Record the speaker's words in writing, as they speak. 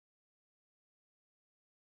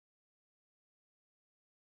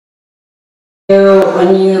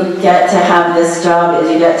When you get to have this job is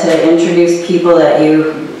you get to introduce people that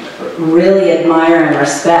you really admire and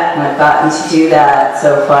respect, and I've gotten to do that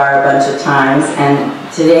so far a bunch of times. And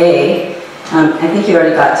today, I think you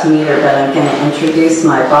already got to meet her, but I'm going to introduce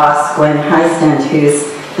my boss, Gwen Heistent, who's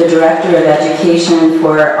the Director of Education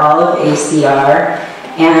for all of ACR,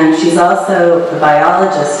 and she's also the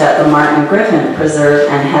biologist at the Martin Griffin Preserve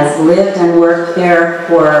and has lived and worked there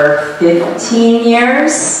for 15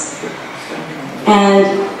 years.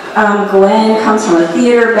 And Gwen comes from a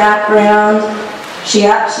theater background. She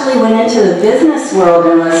actually went into the business world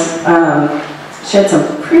and was, she had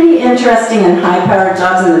some pretty interesting and high-powered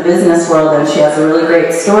jobs in the business world, and she has a really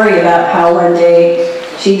great story about how one day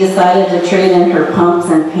she decided to trade in her pumps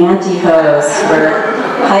and pantyhose for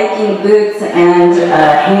hiking boots and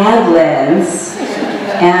hand lens.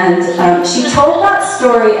 And she told that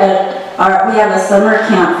story at we have a summer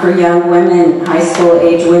camp for young women, high school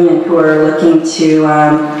age women who are looking to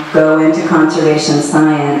go into conservation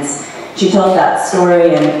science. She told that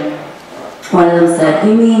story, and one of them said,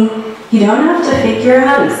 "You mean you don't have to figure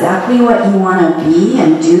out exactly what you want to be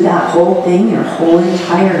and do that whole thing your whole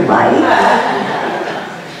entire life?"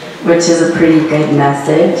 Which is a pretty good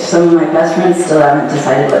message. Some of my best friends still haven't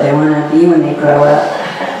decided what they want to be when they grow up.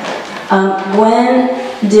 Gwen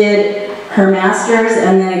did her master's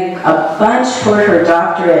and then a bunch toward her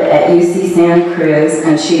doctorate at UC Santa Cruz,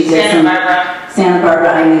 and she did Santa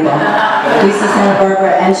Barbara, I knew that. UC Santa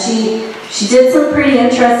Barbara, and she did some pretty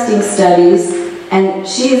interesting studies, and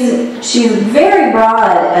she's very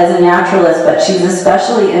broad as a naturalist, but she's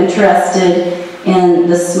especially interested in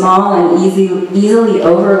the small and easily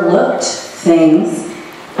overlooked things.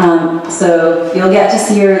 So you'll get to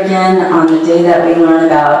see her again on the day that we learn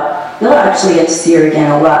about. You'll actually get to see her again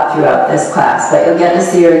a lot throughout this class, but you'll get to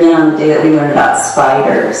see her again on the day that we learn about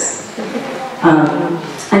spiders.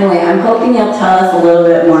 Anyway, I'm hoping you'll tell us a little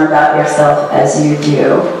bit more about yourself as you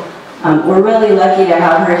do. We're really lucky to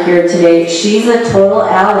have her here today. She's a total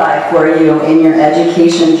ally for you in your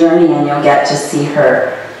education journey, and you'll get to see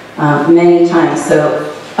her many times.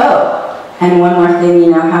 So, and one more thing, you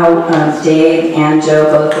know how Dave and Joe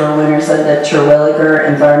both were winners of the Terwilliger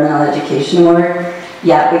Environmental Education Award?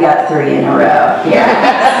 Yeah, we got 3 in a row here.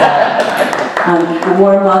 So, a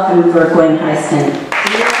warm welcome for Gwen Heistent.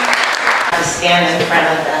 To stand in front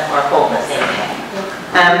of them or hold the thing.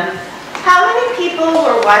 How many people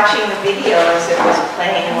were watching the video as it was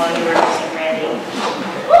playing while you were getting ready?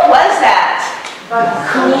 What was that?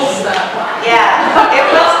 Cool stuff. Yeah, it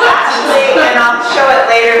was actually, and I'll show it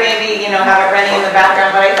later, maybe, you know, have it running in the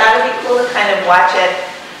background, but I thought it'd be cool to kind of watch it.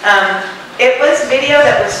 It was video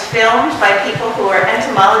that was filmed by people who are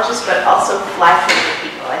entomologists, but also fly fisher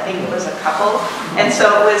people. I think it was a couple. And so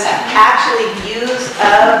it was actually views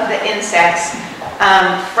of the insects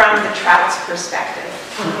from the trout's perspective.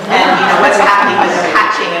 And you know, what's happening with the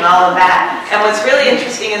hatching and all of that. And what's really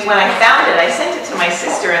interesting is when I found it, I sent it to my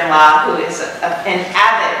sister-in-law, who is an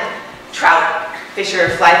avid trout fisher,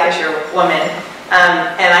 fly fisher woman.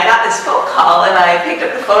 And I got this phone call, and I picked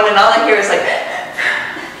up the phone, and all I hear is like,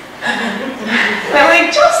 and I'm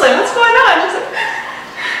like, Jocelyn, what's going on? She's like,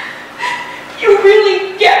 you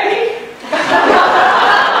really get me?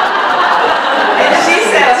 And she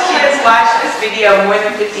says she has watched this video more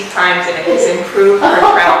than 50 times, and it has improved her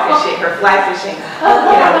trout fishing, her fly fishing,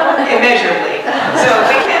 you know, immeasurably. So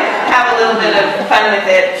we can have a little bit of fun with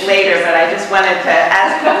it later, but I just wanted to,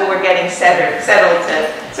 as people were getting settled,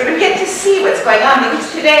 to sort of get to see what's going on,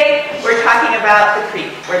 because today we're talking about the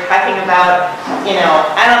creek. We're talking about, you know,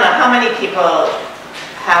 I don't know how many people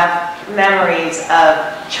have memories of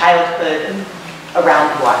childhood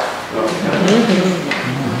around water.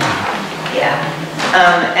 Yeah.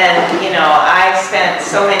 And, you know, I spent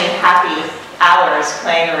so many happy hours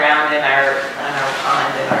playing around in our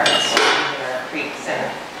pond and our streams and our creeks,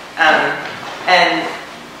 and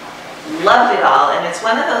loved it all. And it's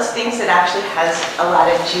one of those things that actually has a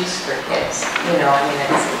lot of juice for kids. You know, I mean,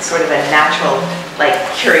 it's sort of a natural, like,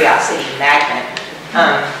 curiosity magnet.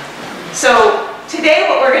 So today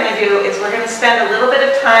what we're going to do is we're going to spend a little bit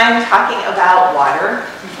of time talking about water.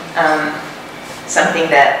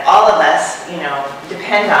 Something that all of us, you know,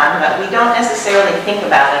 depend on, but we don't necessarily think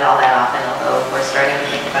about it all that often, although we're starting to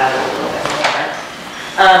think about it a little bit more.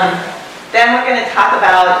 Then we're going to talk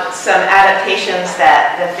about some adaptations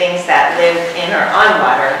that the things that live in or on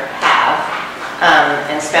water have,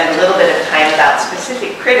 and spend a little bit of time about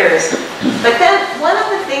specific critters. But then one of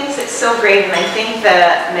the things that's so great, and I think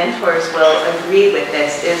the mentors will agree with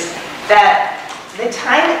this, is that the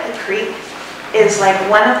time at the creek is like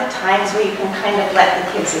one of the times where you can kind of let the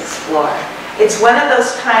kids explore. It's one of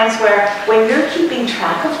those times where when you're keeping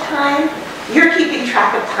track of time, you're keeping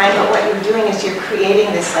track of time, but what you're doing is you're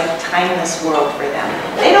creating this like timeless world for them.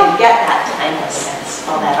 They don't get that timeless sense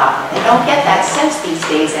all that often. They don't get that sense these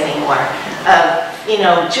days anymore of, you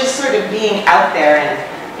know, just sort of being out there. And,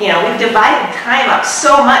 you know, we've divided time up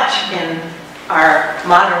so much in our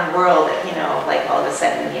modern world that, you know, like all of a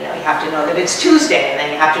sudden, you know, you have to know that it's Tuesday, and then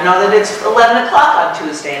you have to know that it's 11 o'clock on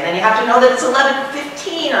Tuesday, and then you have to know that it's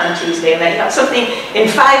 11:15 on Tuesday, and then you have something in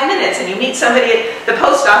 5 minutes, and you meet somebody at the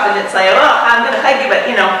post office, and it's like, oh, I'm going to hug you, but,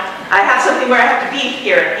 you know, I have something where I have to be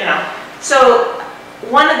here, you know. So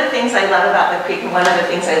one of the things I love about the Creek, and one of the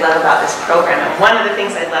things I love about this program, and one of the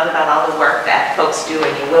things I love about all the work that folks do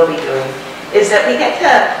and you will be doing, is that we get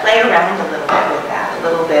to play around a little bit with that, a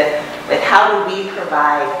little bit with how do we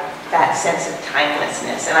provide that sense of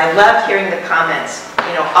timelessness. And I love hearing the comments.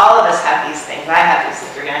 You know, all of us have these things. I have these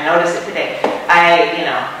things. You're going to notice it today.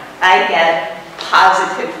 I get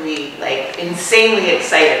positively, like, insanely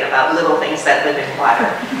excited about little things that live in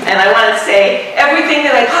water. And I want to say everything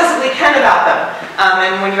that I possibly can about them.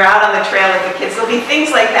 And when you're out on the trail with the kids, there'll be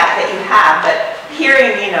things like that that you have. But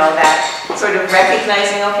hearing, you know, that sort of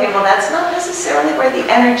recognizing, okay, well, that's not necessarily where the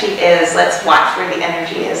energy is. Let's watch where the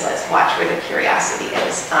energy is. Let's watch where the curiosity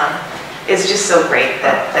is just so great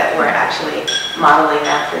that we're actually modeling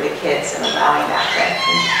that for the kids and allowing that to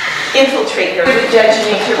infiltrate their... If we judge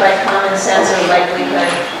nature by common sense or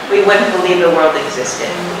likelihood, we wouldn't believe the world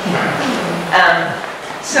existed.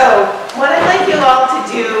 So what I'd like you all to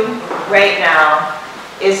do right now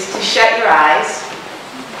is to shut your eyes.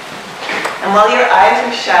 And while your eyes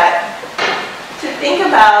are shut, to think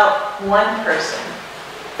about one person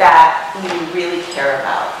that you really care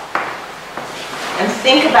about. And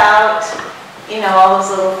think about, you know, all those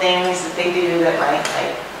little things that they do that might,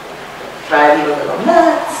 like, drive you a little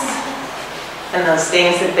nuts. And those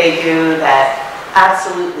things that they do that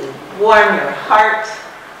absolutely warm your heart.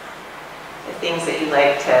 The things that you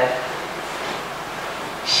like to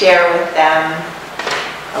share with them.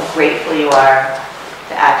 How grateful you are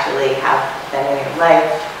to actually have them in your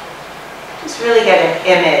life. Just really get an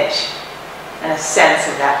image and a sense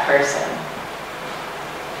of that person.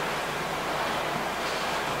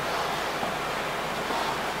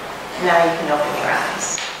 Now you can open your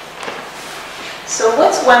eyes. So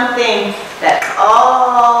what's one thing that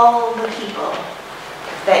all the people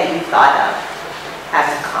that you thought of have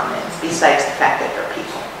in common, besides the fact that they're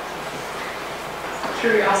people?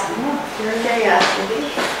 Curiosity. Curiosity.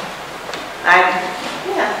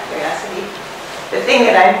 Yeah, curiosity. The thing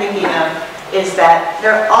that I'm thinking of is that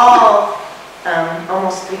they're all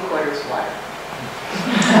almost 3/4 water.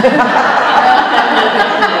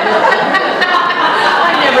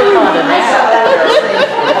 I never thought of that.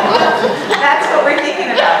 That's what we're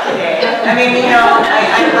thinking about today. I mean, you know,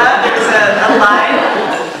 I love, there's a line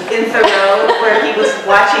in Thoreau where he was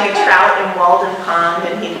watching a trout in Walden Pond,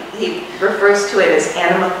 and he refers to it as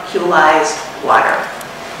animalculized water.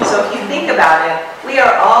 So if you think about it, we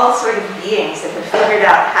are all sort of beings that have figured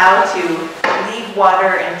out how to leave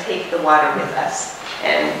water and take the water with us.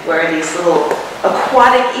 And we're these little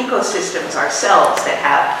aquatic ecosystems ourselves that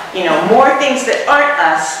have, you know, more things that aren't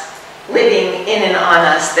us living in and on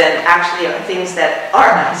us than actually are things that are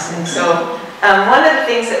us. And so one of the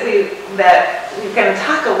things that we're going to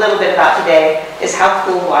talk a little bit about today is how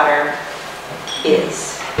cool water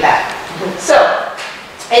is. So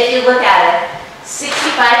if you look at it,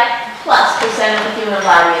 65+% of the human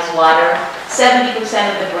body is water, 70%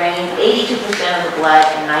 of the brain, 82% of the blood,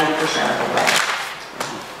 and 90% of the legs.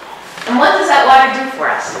 And what does that water do for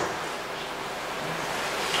us?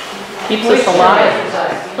 Keeps us alive.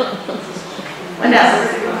 What else?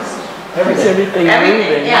 Everything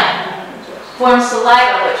moving. Yeah. Forms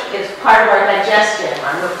saliva, which is part of our digestion.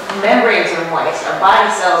 Our membranes are moist. Our body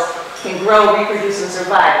cells can grow, reproduce, and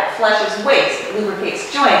survive. It flushes waste. It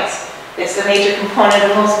lubricates joints. It's the major component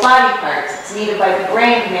of most body parts. It's needed by the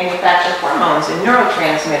brain to manufacture hormones and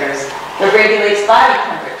neurotransmitters. It regulates body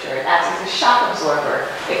temperature. It acts as a shock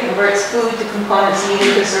absorber. It converts food to components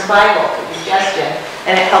needed for survival, for digestion,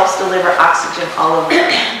 and it helps deliver oxygen all over the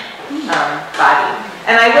body.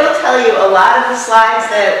 And I will tell you, a lot of the slides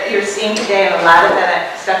that you're seeing today and a lot of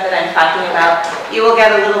that stuff that I'm talking about, you will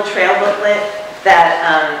get a little trail booklet that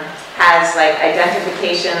has like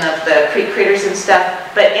identification of the creek critters and stuff,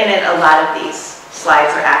 but in it a lot of these slides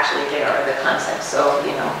are actually there, or the concepts, so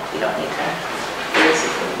you know, you don't need to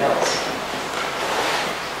basically notes.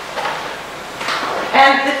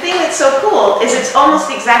 And the thing that's so cool is it's almost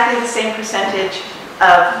exactly the same percentage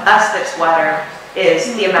of us that's water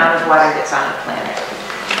is the amount of water that's on the planet.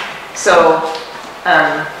 So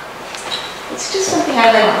it's just something I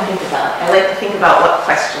like to think about. I like to think about what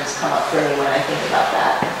questions come up for me when I think about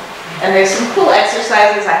that. And there's some cool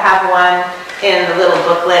exercises. I have one in the little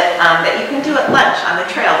booklet that you can do at lunch on the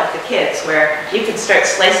trail with the kids, where you can start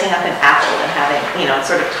slicing up an apple and having, you know,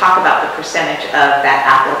 sort of talk about the percentage of that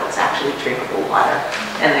apple that's actually drinkable water.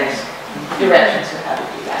 And there's directions for how to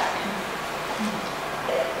do that.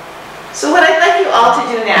 So what I'd like you all to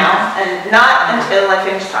do now, and not until I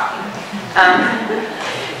finish talking,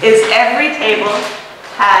 is every table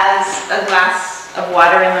has a glass of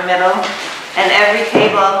water in the middle, and every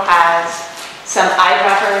table has some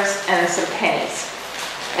eyedroppers and some pennies.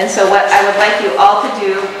 And so what I would like you all to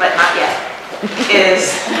do, but not yet,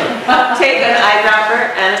 is take an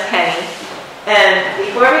eyedropper and a penny. And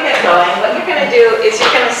before we get going, what you're going to do is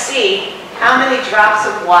you're going to see how many drops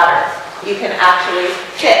of water you can actually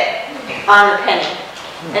fit on the penny.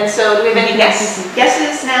 And so do we have any guesses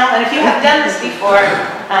now? And if you have done this before,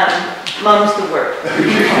 mum's the word.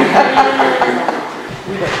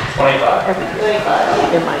 25.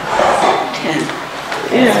 25. In my 10.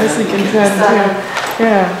 Yeah, I was thinking 10 too.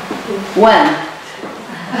 Yeah. 1.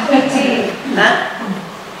 15. Huh?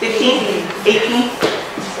 15? 18?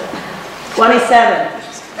 27.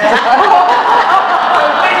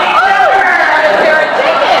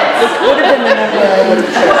 This would have been the number I would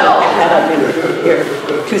have chosen had I been here.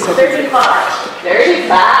 35.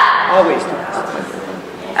 35. Always.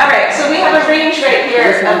 All right, so we have a range right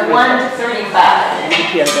here of 1 to 35.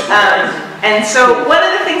 And so one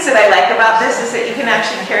of the things that I like about this is that you can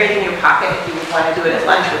actually carry it in your pocket if you would want to do it at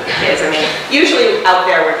lunch with the kids. I mean, usually out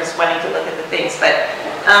there we're just wanting to look at the things, but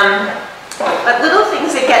little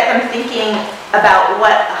things that get them thinking about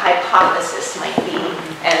what a hypothesis might be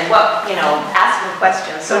and what, you know, asking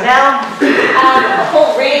questions. So now a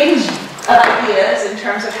whole range of ideas in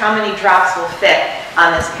terms of how many drops will fit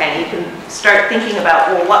on this penny. You can start thinking about,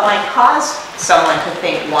 well, what might cause someone to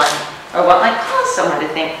think 1, or what might cause someone to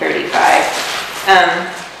think 35.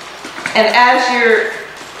 And as you're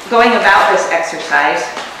going about this exercise,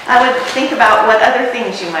 I would think about what other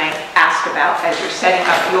things you might ask about as you're setting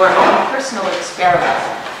up your own personal experiment.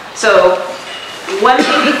 So one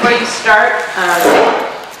thing before you start,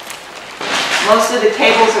 most of the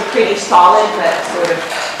tables are pretty solid, but sort of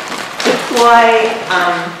deploy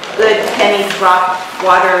good penny drop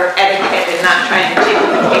water etiquette and not trying to jiggle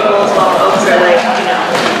the tables while folks are like, you know.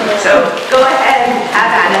 So go ahead and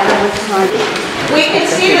have at it. We can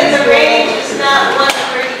see that the range is not 1 to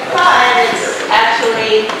 35, it's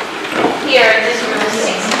actually here in this room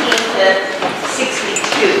 16 to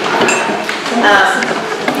 62.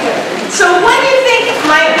 So what do you think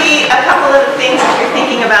might be a couple of the things that you're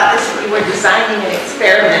thinking about this if you were designing an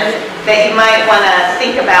experiment that you might want to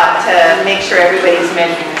think about to make sure everybody's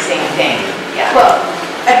measuring the same thing? Yeah. Well,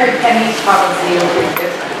 every penny's probably a little bit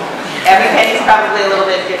different. Every penny's probably a little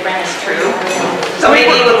bit different, it's true. So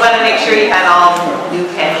maybe you would want to make sure you had all new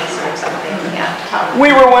pennies or something, yeah.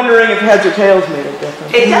 We were wondering if heads or tails made a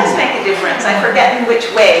difference. It does make a difference. I forget in which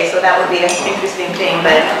way, so that would be an interesting thing,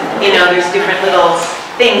 but, you know, there's different little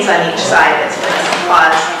things on each side that's going to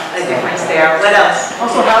cause a difference there. What else?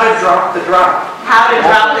 Also, how to drop the drop. How to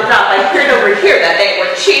drop the drop. I heard over here that they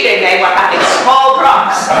were cheating. They were having small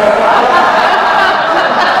drops.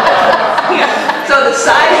 Yeah. So the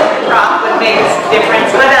size of the drop would make a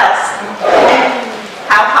difference. What else?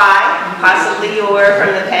 How high, possibly you were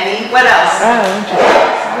from the penny. What else?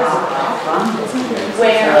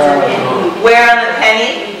 Where on the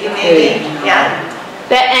penny? You maybe, yeah.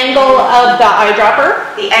 The angle of the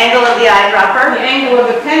eyedropper? The angle of the eyedropper. The angle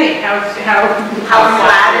of the penny, how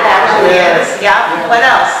flat it actually is. Yeah. What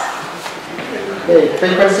else? The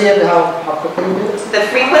frequency and how quickly you do it? The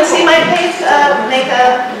frequency might make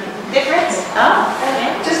a difference. Oh,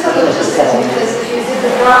 okay. Just the logistics, because if you did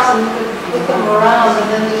the drops and you could put them around and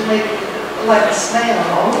then just make like a snail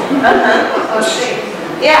or shape.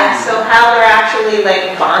 Yeah, so how they're actually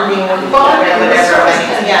like bonding with each other or whatever.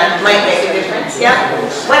 Yeah, might make a difference. Yeah.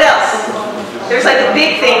 What else? There's like a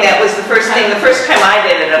big thing that was the first thing. The first time I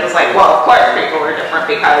did it, I was like, well, of course people were different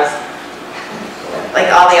because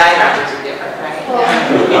like all the eyedroppers are different, right?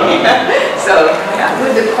 So, yeah.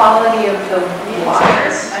 With the quality of the water.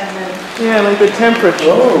 Yeah, like the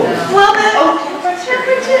temperature. Well, the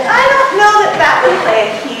temperature, I don't know that would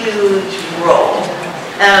play a huge role.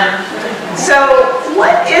 So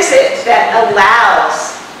what is it that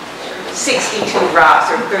allows 62 drops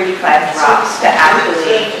or 35 drops to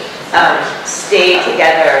actually stay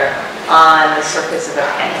together on the surface of a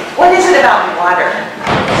penny? What is it about water?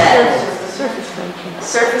 Surface tension.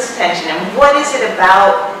 Surface tension. And what is it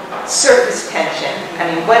about surface tension? I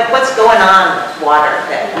mean, what's going on with water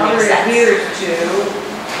that makes sense? Water adheres to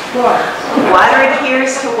water. Water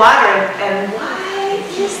adheres to water, and why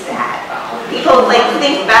is that? Do people like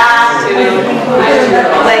think back to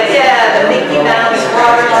like, yeah, the Mickey Mouse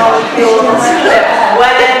water molecules, that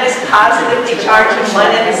one end is positively charged and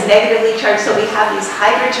one end is negatively charged, so we have these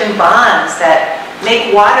hydrogen bonds that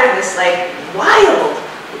make water this like wild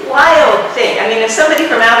thing. I mean, if somebody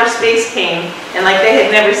from outer space came and like they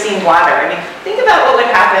had never seen water, I mean, think about what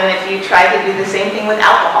would happen if you tried to do the same thing with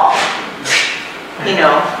alcohol. You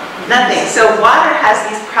know, nothing. So water has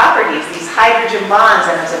these properties, these hydrogen bonds,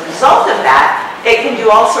 and as a result of that, it can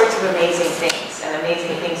do all sorts of amazing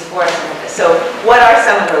things for us. So what are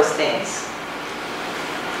some of those things?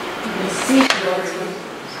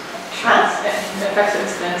 Affects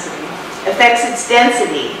its density. Affects its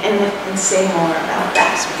density, and say more about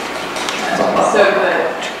that. So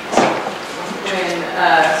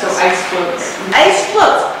so ice floats. Ice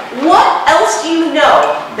floats. What else do you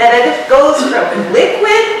know that if it goes from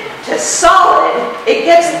liquid to solid, it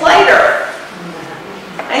gets lighter?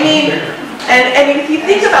 I mean, and if you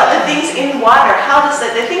think about the things in water, how does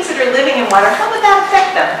the things that are living in water, how would that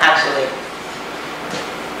affect them actually?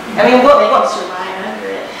 I mean, what survive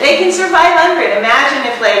under it. they can survive under it. Imagine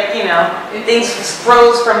if, like, you know, things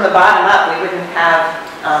froze from the bottom up, we wouldn't have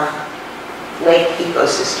lake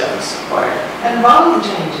ecosystems. And volume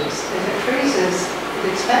changes. If it freezes, it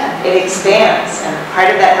expands. It expands, and part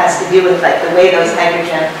of that has to do with like the way those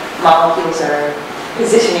hydrogen molecules are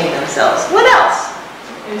positioning themselves. What else?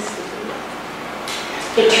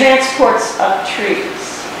 It transports up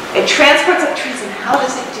trees. It transports up trees, and how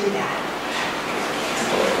does it do that?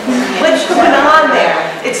 What's going on there?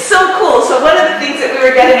 It's so cool. So one of the things that we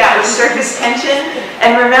were getting at was surface tension.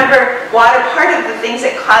 And remember, water, part of the things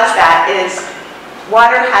that cause that is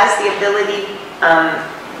water has the ability,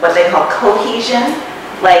 what they call cohesion,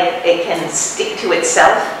 like it can stick to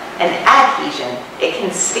itself, and adhesion, it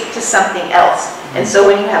can stick to something else. And so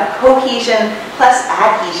when you have cohesion plus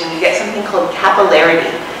adhesion, you get something called capillarity.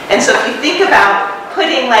 And so if you think about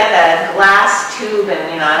putting like a glass tube, and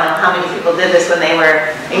you know, I don't know how many people did this when they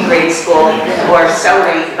were in grade school or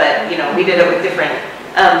celery, but you know, we did it with different,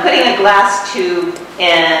 putting a glass tube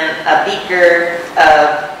in a beaker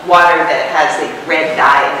of water that has like red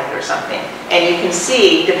dye in it or something. And you can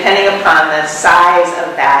see, depending upon the size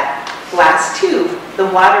of that glass tube, the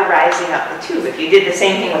water rising up the tube. If you did the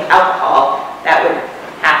same thing with alcohol, that would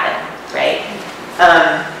happen, right?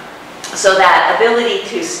 So that ability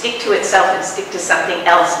to stick to itself and stick to something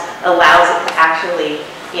else allows it to actually,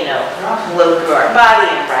 you know, flow through our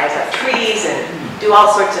body and rise up trees and do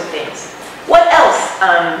all sorts of things. What else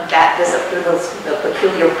that does the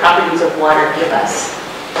peculiar properties of water give us?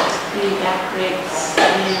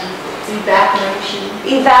 Evaporation.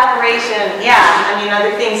 Evaporation, yeah. I mean,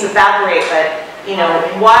 other things evaporate, but you know,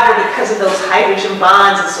 water, because of those hydrogen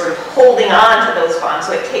bonds, is sort of holding on to those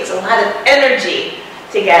bonds, so it takes a lot of energy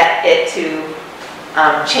to get it to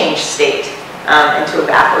change state and to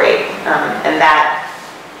evaporate. And that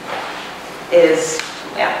is,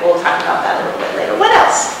 yeah, we'll talk about that a little bit later. What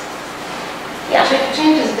else? Yeah. It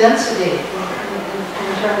changes density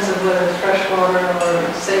in terms of whether it's fresh water or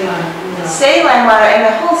saline. You know. Saline water, and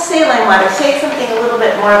the whole saline water, say something a little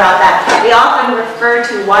bit more about that. We often refer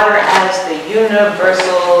to water as the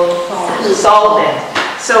universal solvent.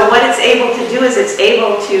 So what it's able to do is it's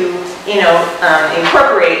able to, you know,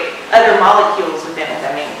 incorporate other molecules within it.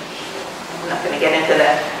 I mean, I'm not going to get into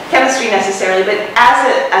the chemistry necessarily, but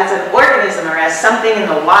as an organism or as something in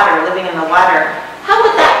the water, living in the water, how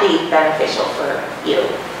would that be beneficial for you?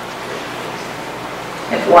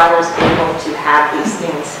 If water is able to have these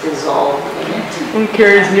things dissolve in it. It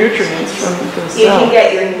carries nutrients from the cell. You can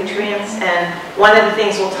get your nutrients, and one of the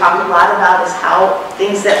things we'll talk a lot about is how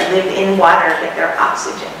things that live in water get their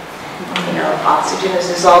oxygen. You know, oxygen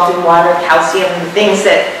is dissolved in water, calcium, things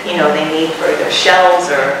that, you know, they need for their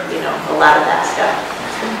shells or, you know, a lot of that stuff.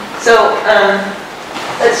 So,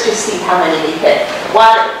 let's just see how many we hit.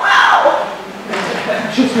 Water, wow!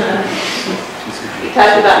 We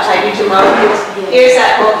talked about hydrogen molecules. Here's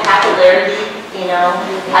that whole capillarity, you know,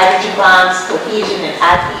 hydrogen bonds, cohesion and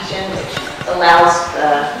adhesion, which allows,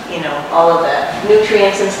 you know, all of the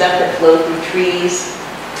nutrients and stuff that flow through trees.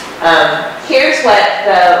 Here's what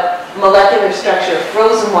the molecular structure of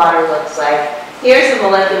frozen water looks like. Here's the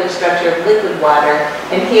molecular structure of liquid water,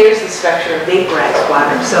 and here's the structure of vaporized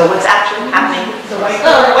water. So what's actually happening?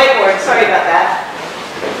 Oh, the whiteboard, sorry about that.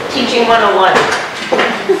 Teaching 101.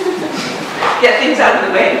 Get things out of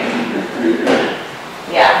the way.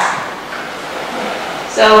 Yeah.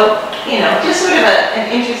 So, you know, just sort of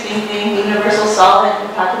an interesting thing, universal solvent,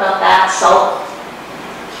 we'll talk about that. Salt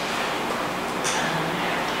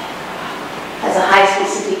has a high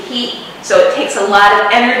specific heat. So So it takes a lot of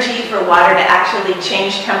energy for water to actually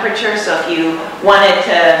change temperature. So if you wanted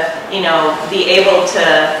to, you know, be able to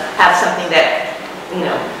have something that, you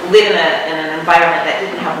know, live in an environment that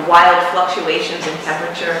didn't have wild fluctuations in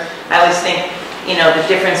temperature, I always think, you know, the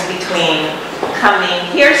difference between coming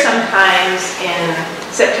here sometimes in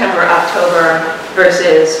September, October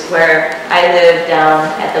versus where I live down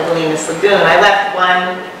at the Bolinas Lagoon. I left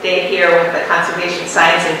one day here with the Conservation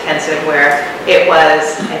Science Intensive where it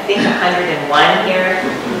was, I think, 101 here,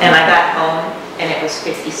 and I got home and it was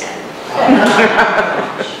 57.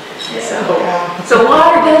 So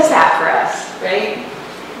water does that for us, right?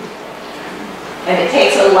 And it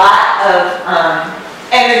takes a lot of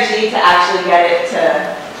energy to actually get it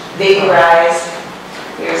to vaporize.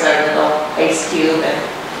 Here's our little ice cube and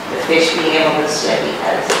the fish being able to swim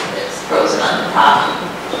because it's frozen on the top.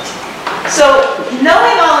 So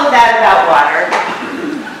knowing all of that about water,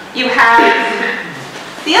 you have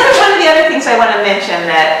one of the other things I want to mention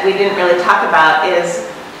that we didn't really talk about is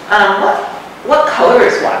what color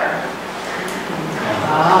is water?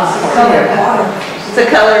 It's the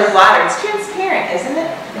color of water. It's transparent, isn't it?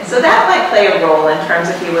 So that might play a role in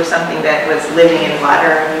terms of if you were something that was living in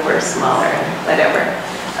water and you were smaller and whatever.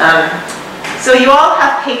 So you all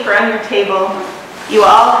have paper on your table. You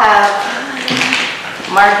all have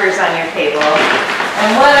markers on your table.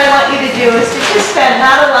 And what I want you to do is to just spend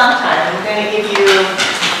not a long time. I'm going to give you,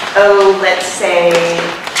 let's say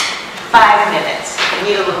 5 minutes. I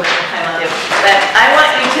need a little bit of time on this. But I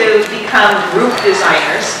want you to become group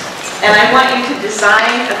designers. And I want you to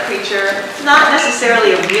design a creature, not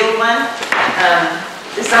necessarily a real one,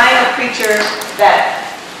 design a creature that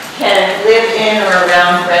can live in or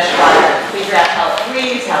around fresh water. Figure out how it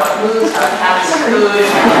breathes, how it moves, how it has food,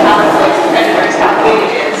 how it avoids predators, how big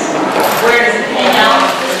it is. Where does it hang out?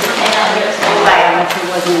 Does it hang out here its whole life?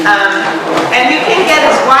 And you can get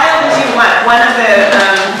as wild as you want. One of the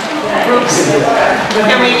groups,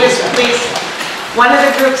 can we just please, one of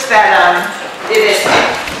the groups that did it,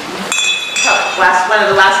 one of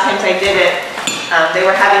the last times I did it, they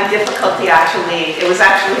were having difficulty actually. It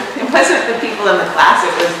wasn't the people in the class, it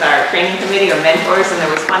was our training committee or mentors, and there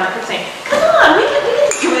was one that was saying, come on, we can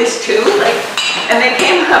do this too. And they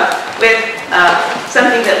came up with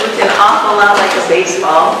something that looked an awful lot like a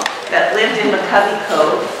baseball that lived in McCovey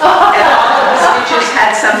Cove. And all of the stitches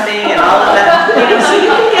had something and all of that. You know, so you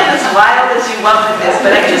can get as wild as you want with this,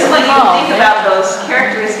 but I just want you to think about those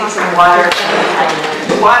characteristics of water.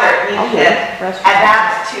 Water needed to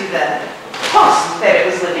adapt to the host that it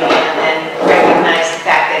was living in and then recognize the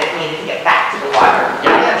fact that it needed to get back to the water.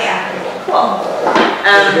 Yeah. Cool.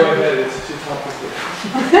 Go ahead, it's too complicated.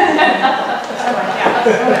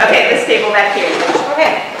 Okay, this table back here.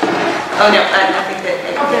 Okay. Oh no, I think that.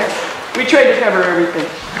 Okay. We tried to cover everything.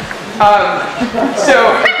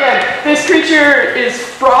 So again, this creature is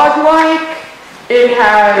frog-like. It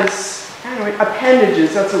has, I don't know,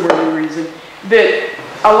 appendages, that's a word we reason, that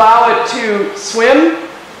allow it to swim,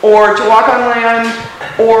 or to walk on land,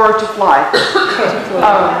 or to fly.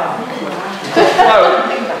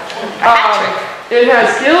 It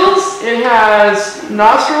has gills, it has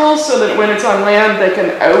nostrils, so that when it's on land they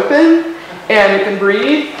can open and it can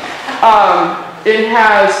breathe. It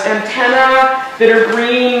has antennae that are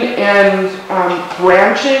green and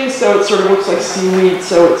branching, so it sort of looks like seaweed,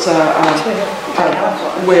 so it's a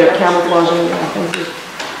way of camouflaging.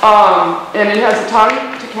 And it has a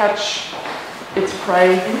tongue to catch its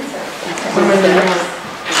prey. It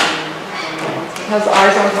has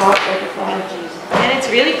eyes on top like a fly. And it's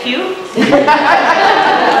really cute. It's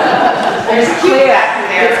clear.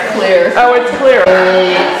 It's clear. Oh, it's clear. A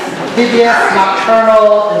viviparous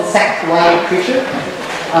nocturnal insect-like creature.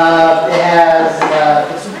 It has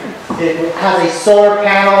a solar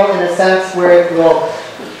panel in a sense where it will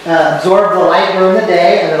absorb the light during the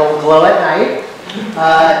day and it'll glow at night.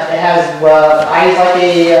 It has eyes like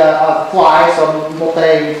a fly, so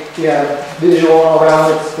visual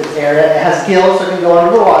around its area. It has gills, so it can go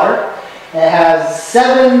under the water. It has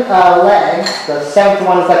 7 legs. The 7th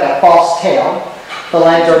one is like a false tail. The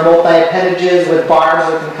legs are multi-appendages with barbs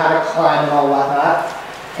that can kind of climb and all whatnot.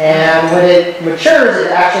 And when it matures,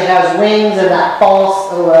 it actually has wings, and that false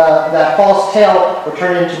tail will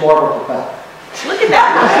turn into more of a propeller. Look at that.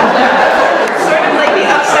 Sort of like the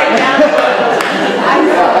upside down.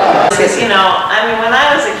 Because, you know, I mean, when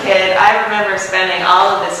I was a kid, I remember spending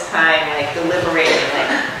all of this time like deliberating, like,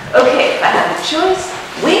 okay, if I had the choice,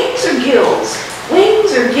 wings or gills?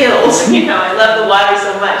 Wings or gills? You know, I love the water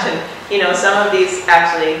so much, and you know, some of these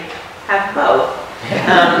actually have both.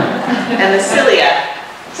 And the cilia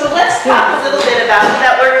So let's talk a little bit about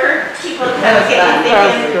that work for people to kind of get you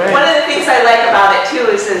thinking. One of the things I like about it too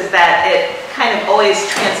is that it kind of always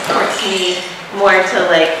transports me more to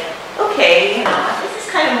like, okay, you know, this is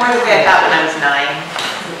kind of more the way I thought when I was 9.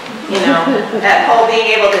 You know, that whole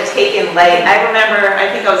being able to take in light. I remember, I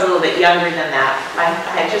think I was a little bit younger than that. I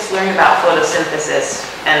had just learned about photosynthesis,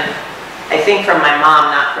 and I think from my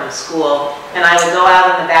mom, not from school. And I would go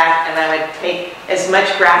out in the back and I would take as much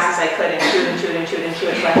grass as I could and chew and chew and chew and chew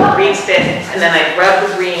until the green spit. And then I'd rub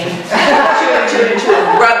the green, chew and chew and chew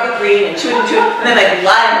and rub the green and chew and chew. And then I'd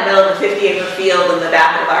lie in the middle of the 50-acre field in the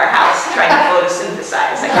back of our house trying to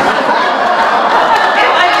photosynthesize. And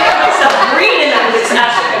I'd make myself green and it was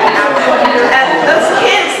actually going to happen. And those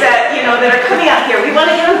kids that, you know, that are coming out here, we want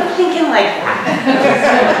to get them thinking like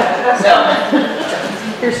that. So.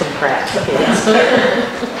 Here's some cracks.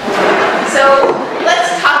 So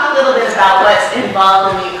let's talk a little bit about what's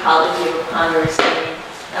involved in the ecology of a pond or a stream.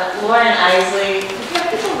 Lauren Isley, do you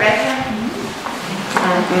have people read him?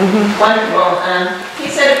 Wonderful.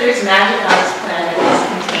 He said if there's magic on this planet, it's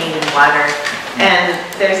contained in water. And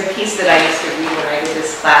there's a piece that I used to read when I did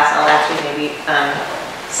this class. I'll actually maybe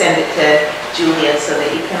send it to Julia so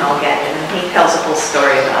that you can all get it. And he tells a whole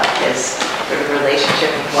story about his sort of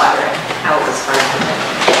relationship with water and how it was hard for him to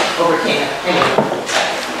overcame it. Anyway,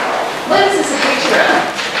 what is this a picture of?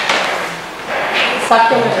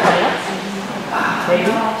 Succulent plants.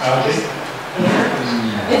 Maybe.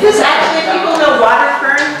 Is this actually, people know water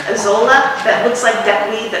fern, azolla, that looks like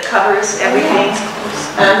duckweed that covers everything?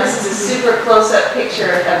 This is a super close-up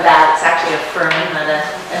picture of that. It's actually a fern,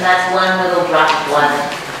 and that's one little drop of water.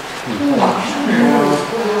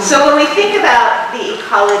 So when we think about the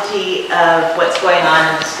ecology of what's going on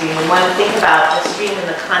in the stream, we want to think about the stream in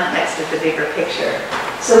the context of the bigger picture.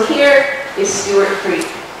 So here is Stewart Creek.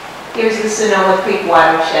 Here's the Sonoma Creek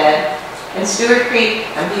watershed. And Stewart Creek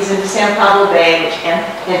empties into San Pablo Bay, which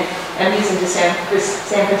empties into San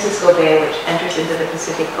Francisco Bay, which enters into the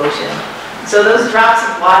Pacific Ocean. So those drops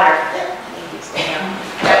of water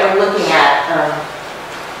that we're looking at,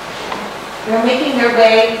 they're making their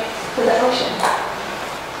way to the ocean.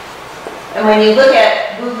 And when you look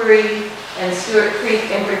at Blueberry and Stewart Creek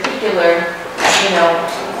in particular, you know,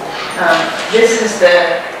 this is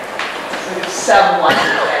the sort of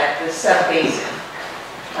sub-watershed, the sub-basin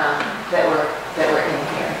that we're in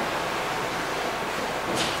here.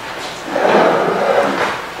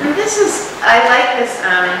 And this is, I like this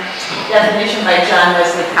definition by John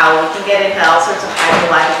Wesley Powell. We can get into all sorts of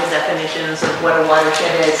hydrological definitions of what a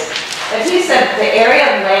watershed is. But he said the area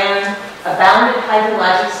of land, a bounded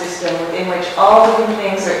hydrologic system within which all living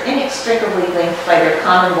things are inextricably linked by their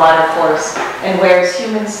common water course, and where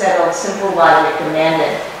humans settled simple logic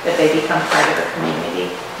demanded that they become part of a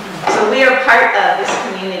community. So we are part of this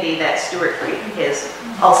community that Stewart Creek is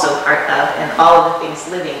also part of, and all of the things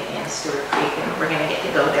living in Stewart Creek, and we're going to get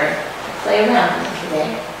to go there and play around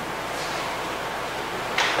today.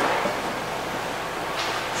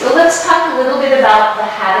 So let's talk a little bit about the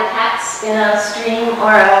habitats in a stream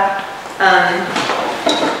or a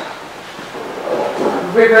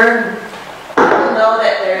river. You'll know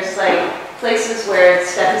that there's like places where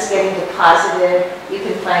stuff is getting deposited. You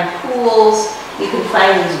can find pools. You can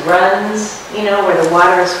find these runs, you know, where the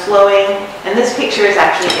water is flowing. And this picture is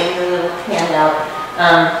actually in your little handout.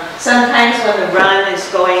 Sometimes when the run is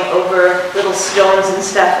going over little stones and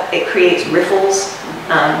stuff, it creates riffles.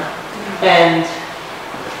 And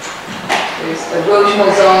there's erosional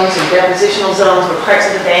zones and depositional zones where parts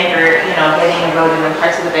of the bank are, you know, getting eroded and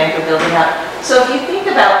parts of the bank are building up. So if you think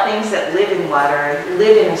about things that live in water,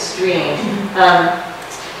 live in a stream,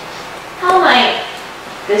 how might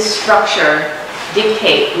this structure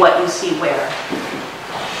dictate what you see where?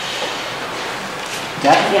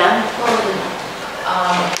 Yeah? Well,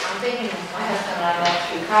 I'm thinking, my husband and I went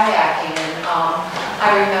through kayaking, and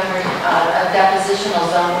I remember a depositional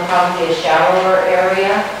zone would probably be a shallower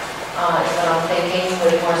area, is what I'm thinking,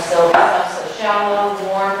 with more silty stuff. So shallow,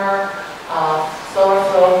 warmer, slower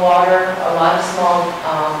flow of water, a lot of small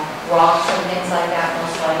rocks and things like that,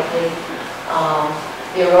 most likely.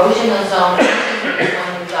 The erosional zone is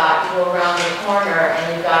when you go around the corner and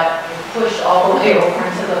you push all the way over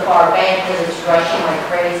to the far bank because it's rushing like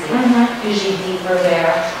crazy. Usually deeper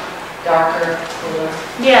there, darker, cooler.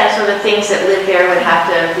 Yeah, so the things that live there would have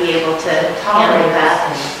to be able to handle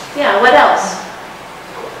that. Yeah, what else?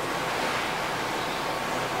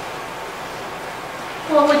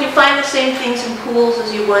 Well, would you find the same things in pools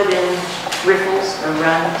as you would in riffles or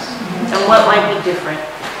runs? And what might be different?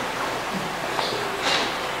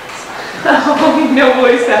 Oh, no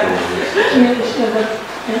voice that. Communication of the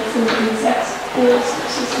plants and insects.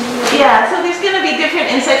 Yeah, so there's going to be different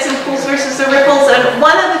insects in pools versus the ripples, and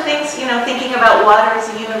one of the things, you know, thinking about water as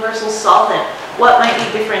a universal solvent, what might be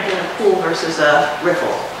different in a pool versus a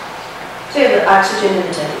ripple? So the oxygen and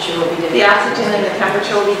the temperature will be different. The oxygen and the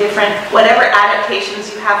temperature will be different. Whatever adaptations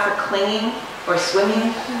you have for clinging or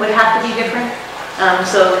swimming would have to be different.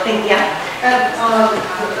 So think, yeah. And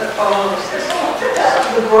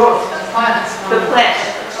the growth, the plants. The plants.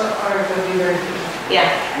 Are going to be very different. Yeah.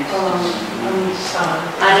 On each side.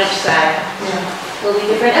 On each side. Yeah. Will be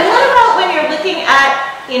different. And what about when you're looking at,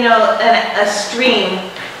 you know, a stream?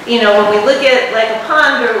 You know, when we look at like a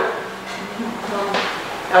pond or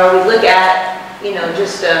we look at, you know,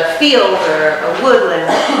 just a field or a woodland,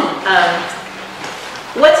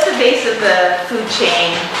 what's the base of the food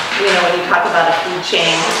chain? You know, when you talk about a food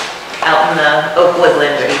chain out in the oak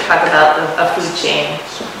woodland, or you talk about a food chain,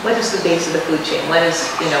 what is the base of the food chain? What is,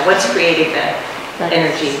 you know, what's creating the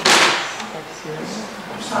energy?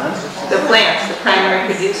 The plants, the primary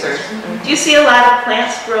producers. Do you see a lot of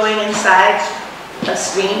plants growing inside a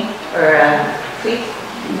stream or a creek?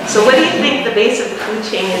 So what do you think the base of the food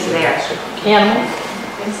chain is there? Animals?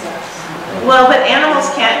 Well, but animals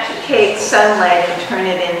can't take sunlight and turn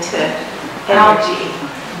it into energy.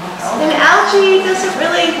 And algae doesn't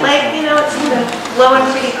really, like, you know, it's blowing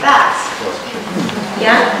pretty fast.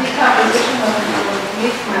 Yeah?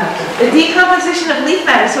 The decomposition of leaf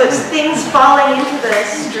matter, so it's things falling into the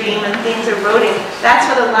stream and things eroding. That's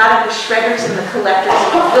what a lot of the shredders and the collectors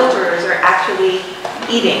and the filterers are actually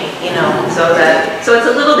eating, you know. So it's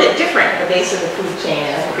a little bit different, the base of the food chain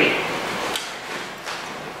in a creek.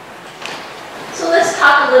 So let's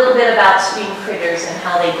talk a little bit about stream critters and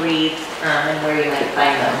how they breathe and where you might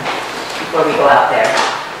find them before we go out there.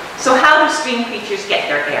 So how do stream creatures get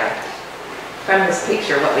their air? From this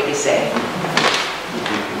picture, what would you say?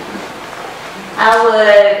 How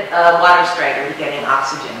would a water strider be getting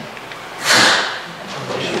oxygen?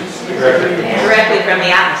 Directly from the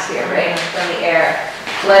atmosphere, right? From the air.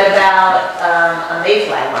 What about a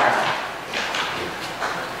mayfly larva?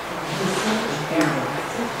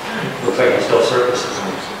 Looks like it's still surfaces.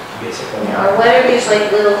 Or what are these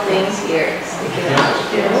like little things here sticking out?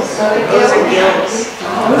 Those are gills.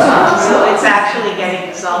 So it's actually getting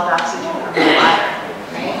dissolved oxygen from the water,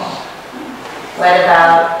 right? What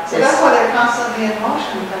about So this? that's why they're constantly in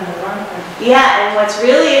motion, kind of, aren't they? Yeah, and what's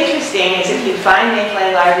really interesting is if you find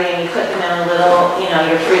mayfly larvae and you put them in a little, you know,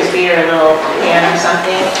 your frisbee or a little pan or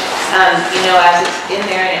something, you know, as it's in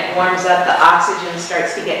there and it warms up, the oxygen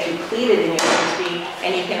starts to get depleted in your frisbee,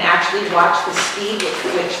 and you can actually watch the speed with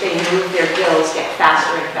which they move their gills get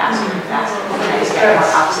faster and faster and faster as they get more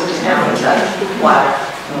oxygen out of the water.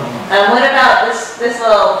 What about this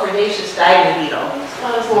little predaceous diving beetle? It's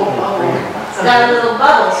got a little bubble. It's got a little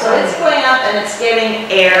bubble, so it's going up and it's getting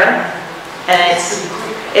air, and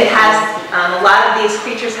it has, a lot of these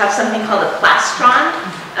creatures have something called a plastron.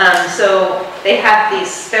 So they have these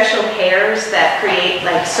special hairs that create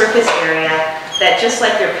like surface area that, just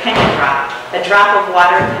like your penny drop, a drop of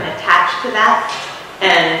water can attach to that.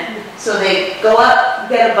 And so they go up,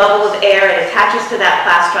 get a bubble of air, it attaches to that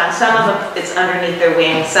plastron. Some of it, it's underneath their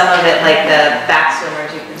wings, some of it, like the back swimmers,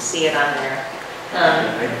 you can see it on there.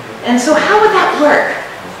 And so how would that work?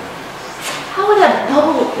 How would a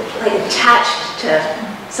bubble like attached to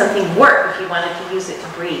something work if you wanted to use it to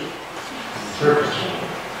breathe? Surface tension.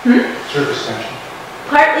 Surface tension.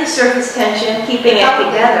 Partly surface tension, keeping it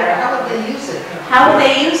together. How would they use it? How would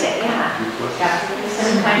they use it? Yeah.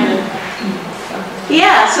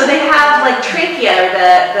 Yeah, so they have like trachea,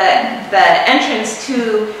 the entrance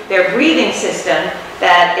to their breathing system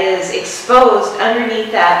that is exposed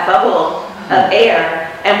underneath that bubble of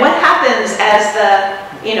air. And what happens as the,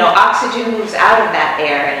 you know, oxygen moves out of that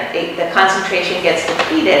air and the concentration gets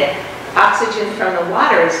depleted, oxygen from the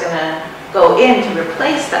water is going to go in to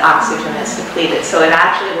replace the oxygen that's depleted. So it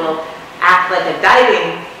actually will act like a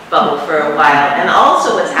diving bubble for a while. And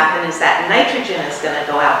also what's happened is that nitrogen is going to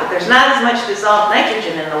go out, but there's not as much dissolved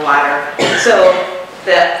nitrogen in the water. So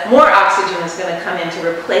the more oxygen is going to come in to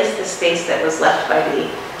replace the space that was left by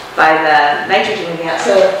the nitrogen moving out.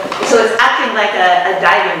 So it's acting like a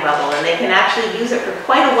diving bubble, and they can actually use it for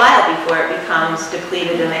quite a while before it becomes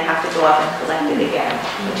depleted and they have to go up and collect it again,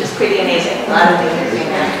 which is pretty amazing. A lot of things are doing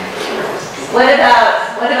that. What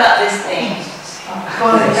about this thing? It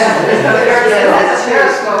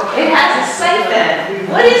has a siphon.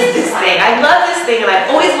 What is this thing? I love this thing, and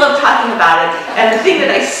I've always loved talking about it. And the thing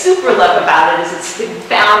that I super love about it is it's been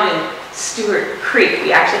found in Stewart Creek.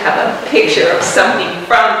 We actually have a picture of something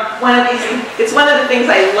from one of these. It's one of the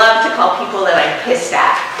things I love to call people that I'm pissed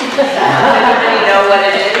at. Anybody know what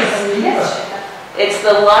it is? It's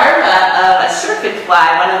the larva of a syrphid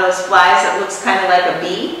fly, one of those flies that looks kind of like a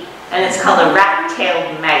bee, and it's called a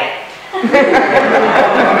rat-tailed maggot.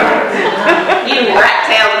 You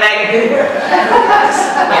rat-tailed maggot. Yeah.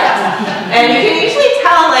 And you can usually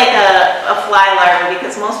tell like a fly larva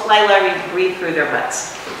because most fly larvae breathe through their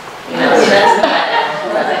butts. You know, so that's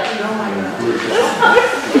the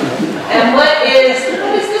And what is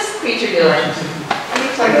this creature doing?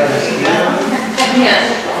 Looks like it's looking down. Yeah,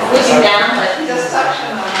 looking down, but Just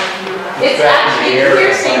suction on it. it's actually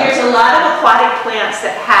piercing. There's a lot of aquatic plants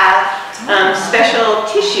that have special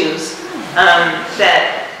tissues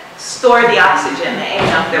that store the oxygen, you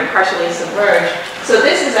know, if they're partially submerged. So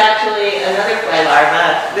this is actually another fly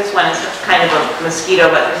larva. This one is kind of a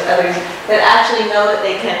mosquito, but there's others that actually know that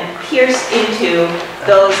they can pierce into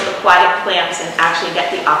those aquatic plants and actually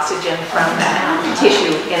get the oxygen from that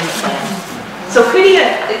tissue in the plant. So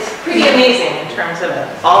it's pretty amazing in terms of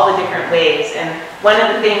all the different ways. And one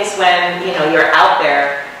of the things when you're out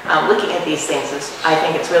there looking at these things is I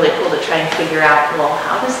think it's really cool to try and figure out, well,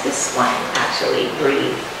 how does this one actually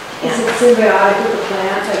breathe? Is it symbiotic with the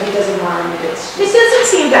plant? Like it doesn't harm it? It doesn't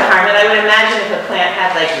seem to harm it. I would imagine if a plant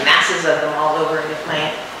had like masses of them all over the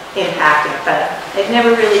plant impacting it, but I've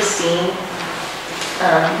never really seen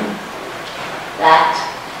that.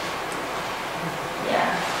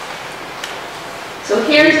 Yeah. So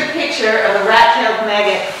here's a picture of a rat-tailed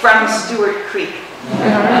maggot from Stewart Creek.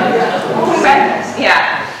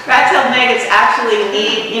 Rat-tailed maggots actually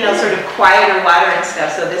need, sort of quieter water and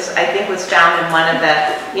stuff. So this, I think, was found in one of the,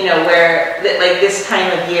 where, like this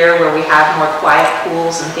time of year where we have more quiet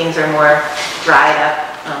pools and things are more dried up,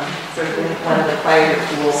 sort of in one of the quieter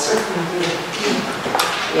pools.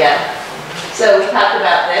 Yeah. So we talked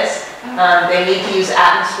about this. They need to use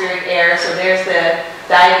atmospheric air. So there's the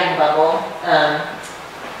diving bubble.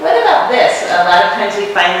 What about this? A lot of times we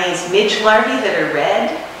find these midge larvae that are red.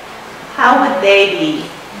 How would they be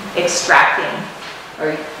extracting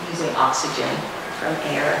or using oxygen from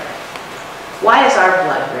air? Why is our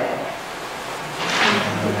blood red?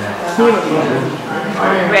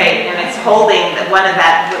 Right, and it's holding one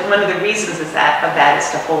of the reasons of that is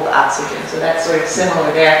to hold oxygen. So that's sort of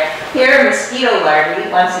similar there. Here are mosquito larvae,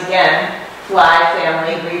 once again, fly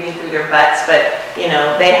family breathing through their butts, but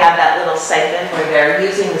they have that little siphon where they're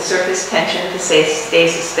using the surface tension to stay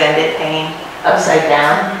suspended, hanging upside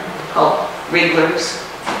down, called wrigglers.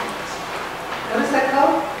 What is that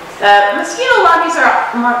called? Mosquito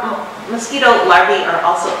larvae are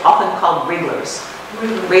also often called wrigglers.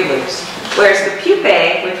 Wrigglers. Whereas the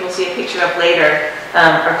pupae, which we'll see a picture of later,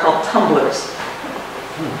 are called tumblers.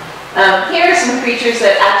 Here are some creatures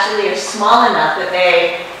that actually are small enough that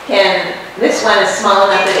they can, this one is small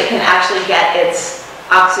enough that it can actually get its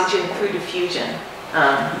oxygen through diffusion.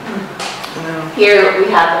 Here we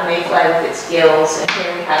have the mayfly with its gills, and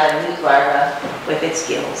here we have a newt larva with its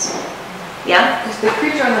gills. Yeah? Does the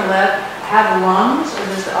creature on the left have lungs, or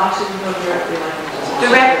does the oxygen go directly like into the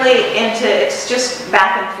Directly into, it's just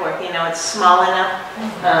back and forth, it's small enough.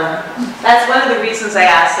 That's one of the reasons I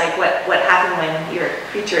asked, like, what happened when your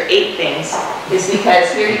creature ate things, is because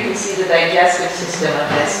here you can see the digestive system of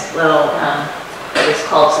this little, that is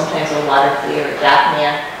called sometimes a water flea or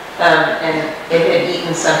daphnia, and it had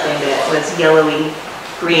eaten something that was yellowy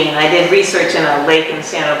green. I did research in a lake in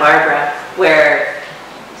Santa Barbara where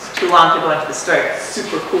it's too long to go into the story, it's a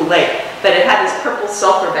super cool lake. But it had this purple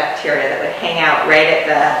sulfur bacteria that would hang out right at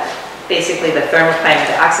basically the thermocline and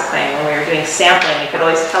the oxycline. When we were doing sampling, you could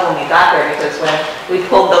always tell when we got there because when we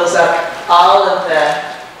pulled those up, all of the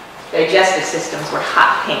digestive systems were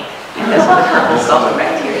hot pink because of the purple sulfur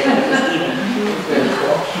bacteria that it was eating. Really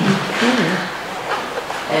cool.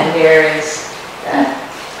 And there is that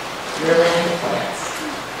really into plants.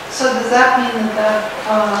 So does that mean that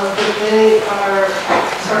they are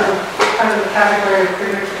sort of kind of a category of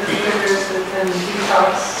critters that can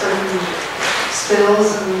detox certain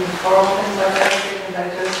spills and oral things like that, they can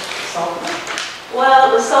digest sulfur?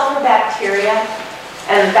 Well, the sulfur bacteria,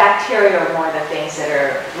 and bacteria are more the things that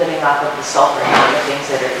are living off of the sulfur, not the things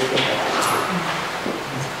that are eating it.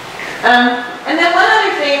 And then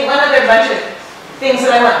one other bunch of things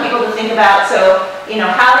that I want people to think about. So,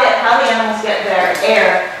 how the animals get their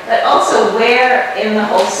air, but also where in the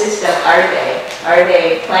whole system are they? Are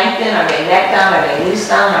they plankton? Are they nekton? Are they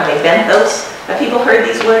nooston? Are they benthos? Have people heard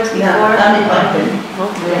these words before? Yeah, plankton.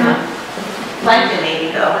 Plankton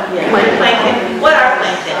maybe though. Yeah. Plankton. What are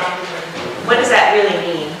plankton? What does that really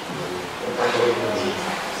mean?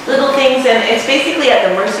 Little things, and it's basically at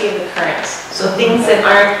the mercy of the currents. So things that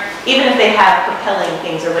aren't, even if they have propelling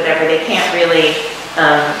things or whatever, they can't really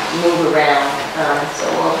move around.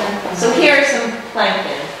 So here are some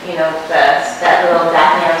plankton, that that little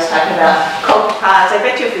Daphne I was talking about, copepods. I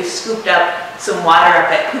bet you if we scooped up some water up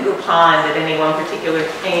at Cougar Pond at any one particular,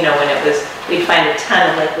 you know, when it was, we'd find a ton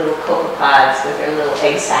of like little copepods with their little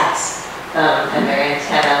egg sacs and their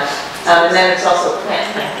antenna. And then there's also plant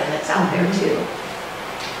plankton that's out there too.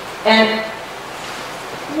 And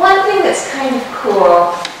one thing that's kind of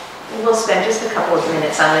cool, we'll spend just a couple of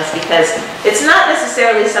minutes on this because it's not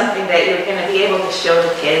necessarily something that you're going to be able to show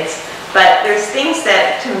the kids, but there's things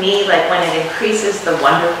that, to me, like when it increases the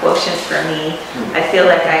wonder quotient for me, I feel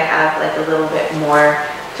like I have like a little bit more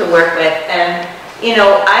to work with. And, you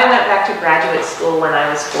know, I went back to graduate school when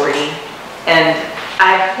I was 40, and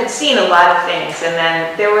I had seen a lot of things, and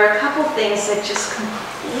then there were a couple things that just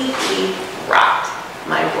completely rocked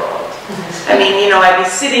my world. I mean, you know, I'd be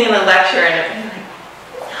sitting in a lecture and I'd be like,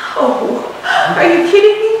 no, are you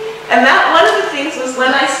kidding me? And that one of the things was when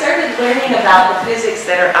I started learning about the physics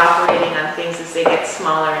that are operating on things as they get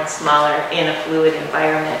smaller and smaller in a fluid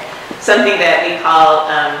environment, something that we call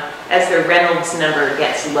as their Reynolds number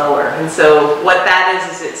gets lower. And so what that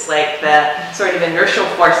is it's like the sort of inertial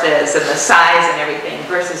forces and the size and everything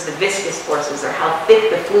versus the viscous forces or how thick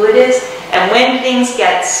the fluid is. And when things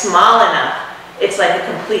get small enough, it's like a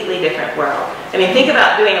completely different world. I mean, think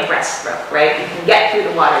about doing a breaststroke, right? You can get through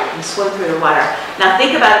the water, you can swim through the water. Now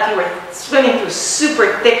think about if you were swimming through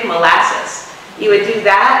super thick molasses. You would do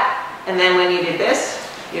that, and then when you did this,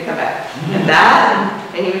 you come back. And that,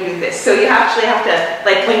 and you would do this. So you actually have to,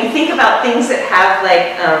 like when you think about things that have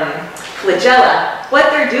like flagella, what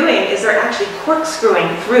they're doing is they're actually corkscrewing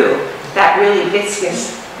through that really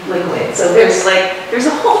viscous liquid. So there's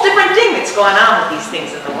a whole different thing that's going on with these things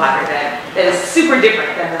in the water that is super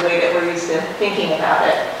different than the way that we're used to thinking about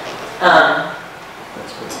it.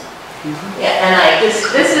 Yeah, and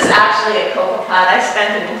this is actually a copepod. I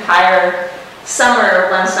spent an entire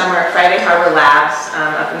one summer at Friday Harbor Labs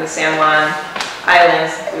up in the San Juan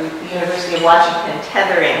Islands through the University of Washington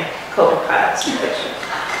tethering copepods, which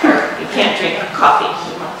you can't drink coffee,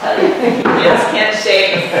 I'll tell you. You just can't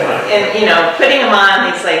shake. And, you know, putting them on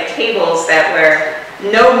these like tables that where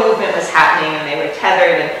no movement was happening and they were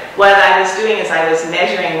tethered. And what I was doing is I was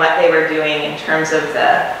measuring what they were doing in terms of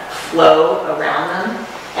the flow around them.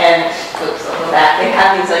 And, oops, I'll go back. They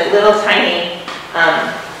have these like little tiny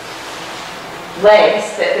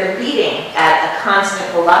legs that they're beating at a constant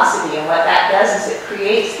velocity. And what that does is it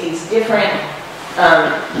creates these different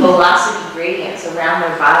velocity gradients around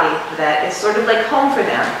their body that is sort of like home for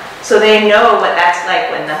them. So they know what that's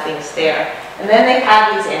like when nothing's there. And then they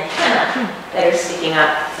have these antennae that are sticking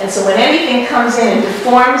up. And so when anything comes in and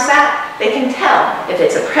deforms that, they can tell if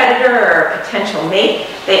it's a predator or a potential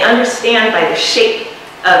mate. They understand by the shape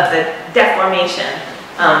of the deformation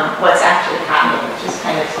what's actually happening, which is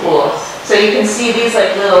kind of cool. So you can see these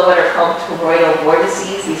like little what are called toroidal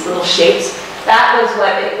vortices, these little shapes. That was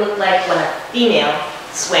what it looked like when a female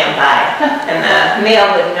swam by, and the male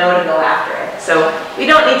would know to go after it. So we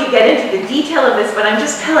don't need to get into the detail of this, but I'm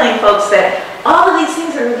just telling folks that all of these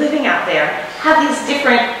things that are living out there have these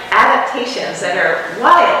different adaptations that are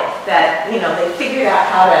wild, that, you know, they figured out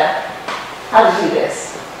how to do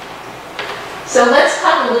this. So let's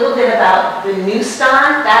talk a little bit about the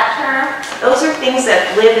Newston, that term. Those are things that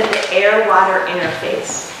live at the air-water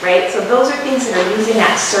interface, right? So those are things that are using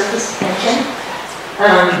that surface tension.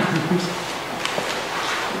 And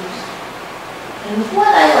what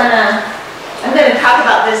I'm going to talk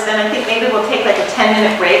about this, then I think maybe we'll take like a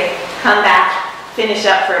 10-minute break, come back, finish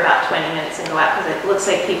up for about 20 minutes and go out, because it looks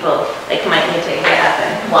like people might need to get up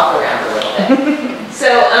and walk around a little bit. So,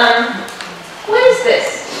 what is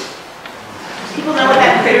this? People know what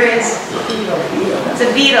that critter is? It's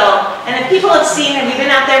a beetle. And if people have seen, have you been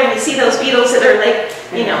out there when you see those beetles that are like,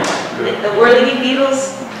 you know, the whirligig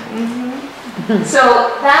beetles?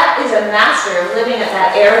 So that is a master of living at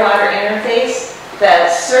that air-water interface. The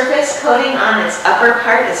surface coating on its upper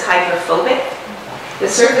part is hydrophobic. The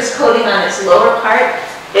surface coating on its lower part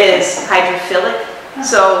is hydrophilic.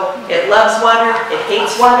 So it loves water, it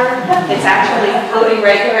hates water. It's actually floating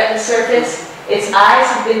right there at the surface. Its eyes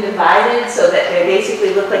have been divided so that they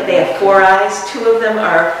basically look like they have 4 eyes. 2 of them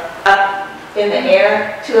are up in the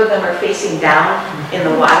air, 2 of them are facing down in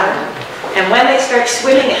the water. And when they start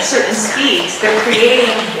swimming at certain speeds, they're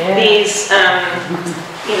creating these,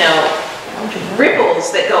 you know,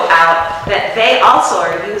 ripples that go out that they also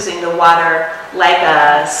are using the water like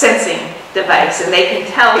a sensing device. And they can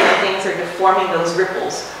tell when things are deforming those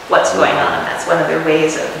ripples, what's going on. That's one of their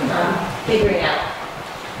ways of figuring out.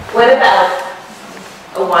 What about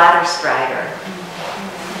a water strider?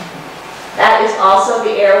 That is also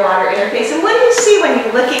the air-water interface. And what do you see when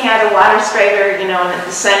you're looking at a water strider, you know, at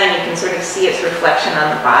the sun, and you can sort of see its reflection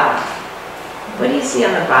on the bottom? What do you see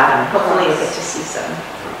on the bottom? Hopefully you get to see some.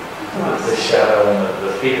 The shadow and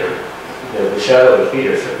the feet are, the shadow of the feet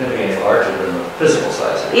are significantly larger than the physical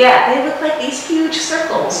size. Yeah, they look like these huge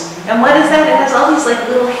circles. And what is that? It has all these like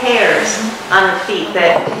little hairs on the feet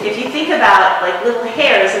that if you think about like little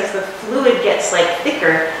hairs, as the fluid gets like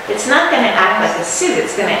thicker, it's not going to act like a sieve,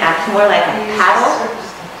 it's going to act more like a paddle,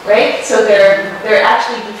 right? So they're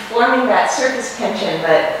actually deforming that surface tension.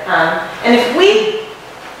 But and if we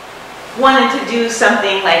wanted to do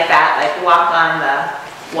something like that, like walk on the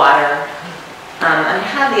water, I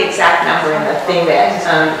have the exact number in the thing that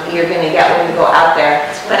you're going to get when you go out there,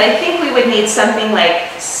 but I think we would need something like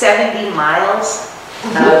 70 miles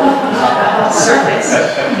of surface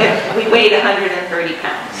if we weighed 130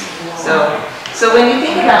 pounds. So when you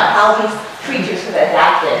think about how these creatures have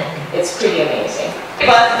adapted, it's pretty amazing.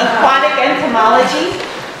 But aquatic entomology,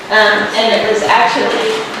 and it was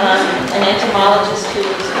actually an entomologist who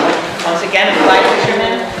was, once again, a fly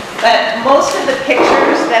fisherman. But most of the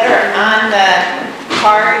pictures that are on the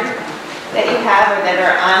card that you have, or that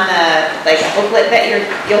are on the like booklet that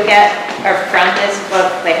you'll get, are from this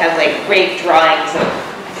book. They have like great drawings of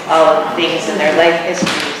all of the things in their life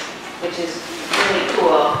histories, which is really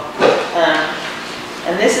cool.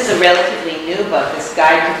 And this is a relatively new book, this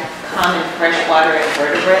Guide to Common Freshwater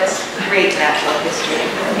Invertebrates. Great natural history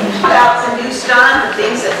information. About the Newston, the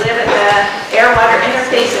things that live at the air-water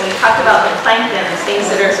interface, and we talked about the plankton, the things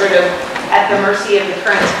that are sort of at the mercy of the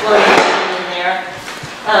currents floating in there.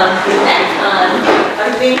 The nekton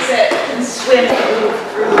are things that can swim and move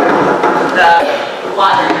through the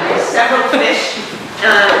water. There's several fish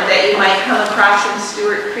that you might come across in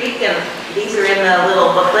Stewart Creek, and these are in the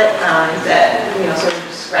little booklet that sort of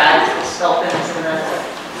describes the sculpins and the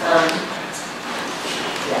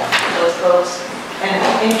those boats. And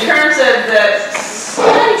in terms of the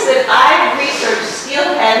studies that I've researched,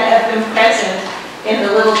 steelhead have been present in the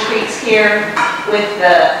little creeks here with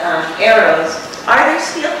the arrows. Are there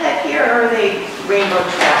steelhead here, or are they rainbow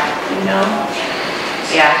trout? You know?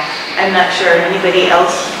 Yeah, I'm not sure. Anybody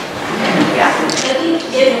else? Yeah.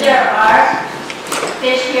 If there are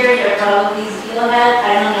fish here, there are probably steelhead.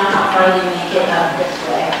 I don't know how far they make it up this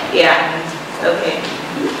way. Yeah. Okay.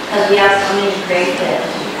 Because we have so many great fish.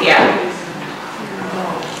 Yeah.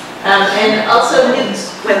 And also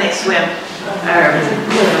newts when they swim are hard to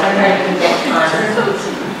get on.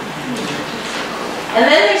 And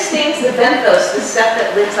then there's things, the benthos, the stuff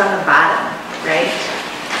that lives on the bottom, right?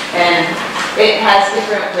 And it has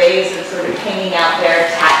different ways of sort of hanging out there,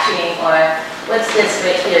 attaching, or what's this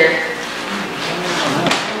right here?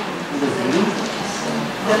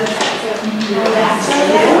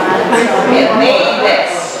 It made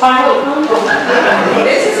this.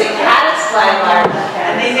 This is a caddisfly larva,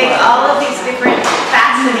 and they make all of these different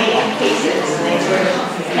fascinating cases, and they sort of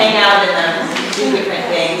hang out in them, do different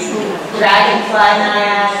things. Dragonfly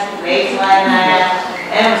naiad, mayfly naiad,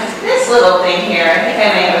 and this little thing here, I think I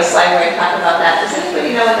may have a slide where I talk about that. Does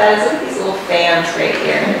anybody know what that is? Look at these little fans right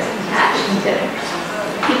here. It's attached to it.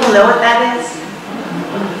 People know what that is?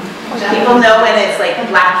 People know when it's like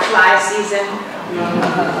black fly season?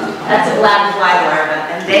 That's a black fly larva,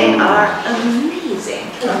 and they are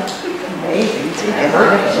amazing.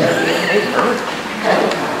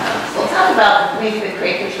 We'll talk about maybe the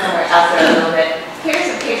crayfish when we're out there a little bit.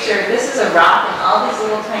 Here's a picture. This is a rock, and all these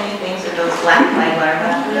little tiny things are those black fly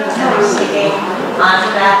larvae that are sticking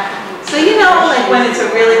onto that. So like when it's a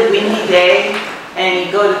really windy day, and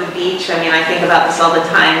you go to the beach, I mean, I think about this all the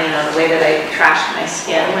time, the way that I trashed my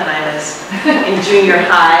skin when I was in junior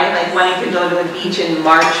high, like wanting to go to the beach in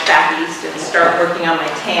March back east and start working on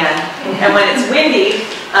my tan. And when it's windy,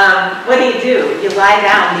 what do? You lie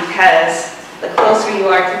down, because the closer you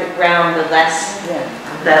are to the ground, the less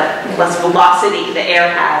velocity the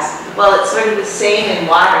air has. Well, it's sort of the same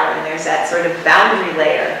in water, and there's that sort of boundary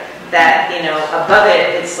layer that, above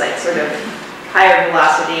it, it's like sort of higher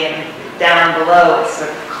velocity, and down below it's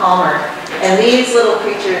sort of calmer. And these little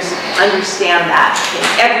creatures understand that in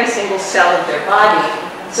every single cell of their body.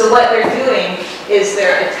 So what they're doing is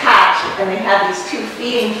they're attached, and they have these two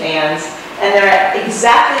feeding fans, and they're at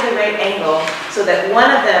exactly the right angle so that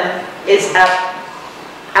one of them is up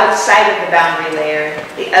outside of the boundary layer,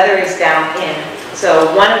 the other is down in.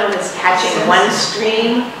 So one of them is catching one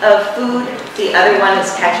stream of food, the other one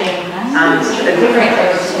is catching a different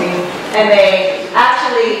type of stream. And they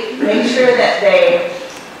actually make sure that they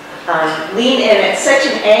lean in at such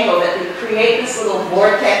an angle that they create this little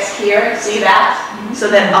vortex here, see that?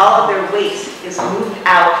 So that all of their weight is moved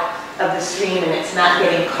out of the stream, and it's not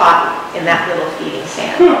getting caught in that little feeding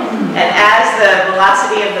sand. And as the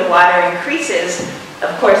velocity of the water increases,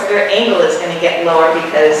 of course their angle is going to get lower,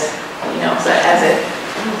 because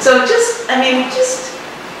So just, I mean, just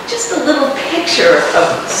a little picture of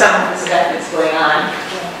some of the stuff that's going on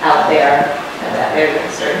out there, and that they're going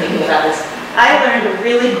to start thinking about this. I learned a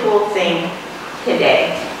really cool thing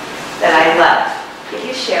today that I love. Could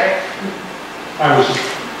you share it?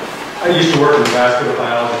 I used to work in vascular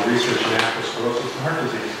biology research in atherosclerosis and heart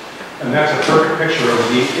disease. And that's a perfect picture of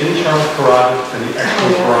the internal carotid and the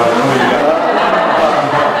external carotid coming together.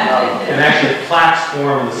 And actually plaques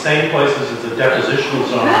form in the same places as the depositional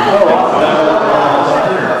zone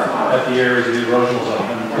at the areas of the erosional zone.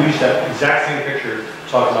 And we used that exact same picture to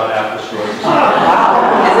talk about atherosclerosis.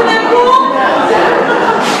 Isn't that cool?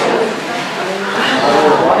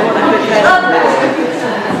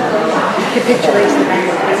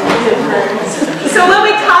 So when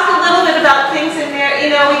we talk a little bit about things in there,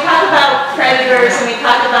 you know, we talk about predators and we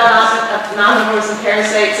talk about omnivores and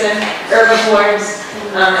parasites and herbivores.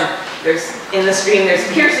 There's in the stream there's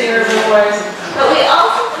piercing herbivores, but we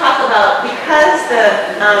also talk about, because the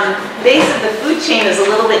base of the food chain is a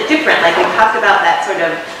little bit different. Like we talked about that sort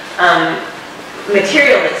of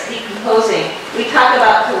material that's decomposing. We talk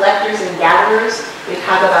about collectors and gatherers. We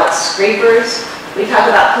talk about scrapers. We talk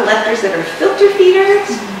about collectors that are filter feeders,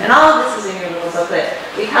 and all of this is in your little booklet.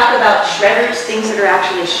 We talk about shredders, things that are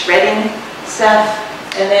actually shredding stuff,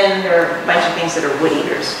 and then there are a bunch of things that are wood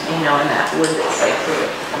eaters, you know, in that wood that's like sort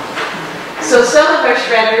of. So some of our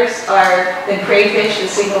shredders are the crayfish,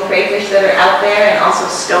 the single crayfish that are out there, and also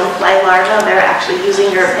stonefly larvae. They're actually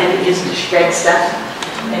using their appendages to shred stuff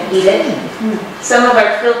and eat it. Some of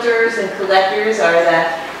our filters and collectors are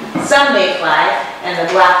the some mayfly and the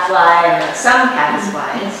black fly and some caddis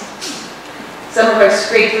flies. Some of our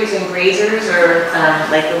scrapers and grazers are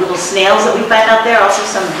like the little snails that we find out there. Also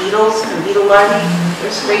some beetles and beetle larvae are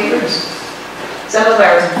scrapers. Some of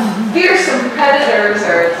our fearsome predators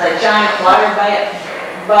are like giant water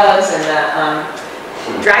bugs and the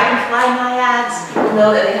dragonfly naiads. You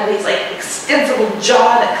know that they have these like extensible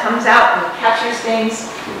jaw that comes out and captures things.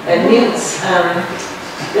 And newts.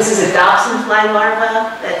 This is a Docent fly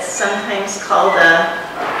larva that's sometimes called a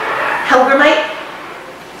helgramite.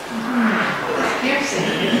 It's piercing.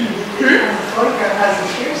 The photograph has a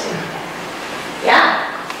piercing. Yeah.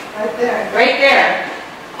 Right there. Right there.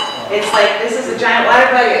 It's like, this is a giant water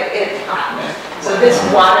bug. So this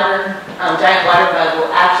giant water bug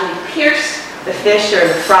will actually pierce the fish or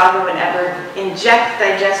the frog or whatever, inject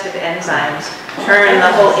digestive enzymes, turn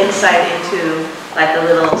the whole inside into like a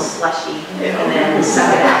little slushy, and then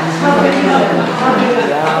suck it out.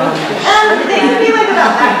 They can be like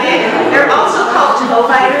about that big. They're also called toe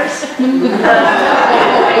biters. And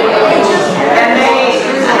they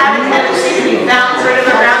have a tendency to be found sort of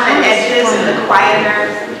around the edges of the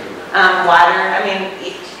quieter water. I mean,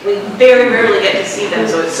 we very rarely get to see them,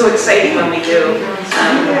 so it's so exciting when we do.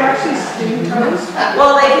 They actually sting toes?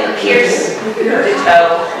 Well, they can pierce the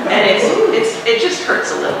toe, and it just hurts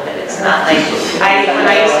a little bit. It's not like, when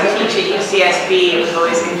I used to teach at UCSB, it was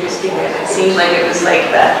always interesting because it seemed like it was like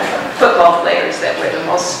the football players that were the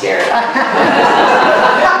most scared.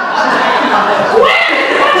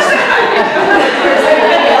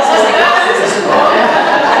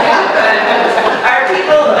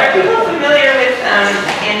 Are people familiar with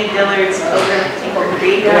Annie Dillard's Pilgrim Tingle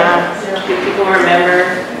Creek? Do people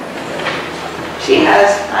remember? She has,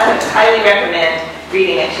 I would highly recommend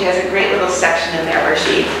reading it. She has a great little section in there where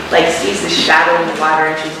she like sees the shadow in the water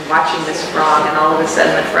and she's watching this frog, and all of a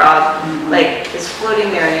sudden the frog like is floating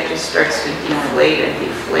there and it just starts to deflate and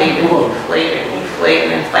deflate and deflate and deflate,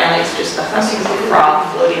 and then finally it's just the husk of the frog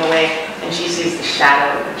floating away and she sees the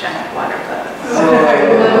shadow of the giant water bug.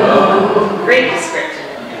 Great description.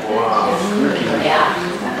 Wow. Yeah.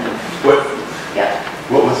 What? Yep.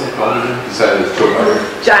 What was it called again? Is that a toad?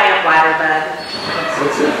 Giant water bug.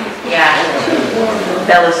 What's it? Yeah.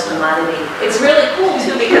 Belus commodity. It's really cool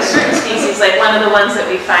too because certain species, like one of the ones that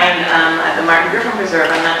we find at the Martin Griffin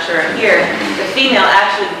Preserve, I'm not sure here, the female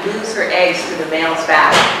actually glues her eggs to the male's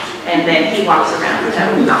back, and then he walks around,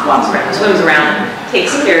 not walks around, swims around,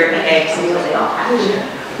 takes care of the eggs until they all hatch.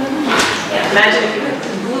 Yeah, imagine if you could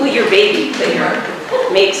glue your baby to your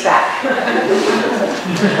mate's back.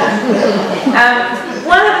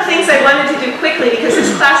 One of the things I wanted to do quickly, because this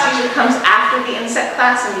class usually comes after the insect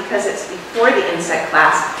class and because it's before the insect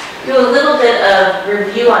class, do a little bit of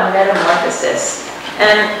review on metamorphosis.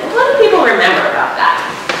 And what do people remember about that?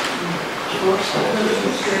 Well,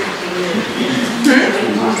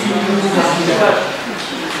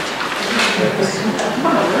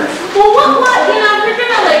 you know, if you're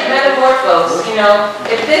gonna like metamorphose, you know,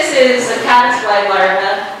 if this is a caddisfly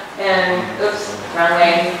larva, and, oops, wrong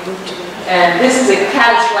way, and this is a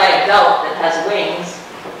caddisfly adult that has wings,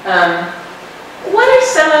 What are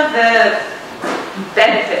some of the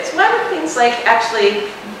benefits? What are things like actually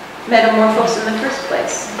metamorphose in the first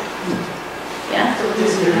place? Yeah?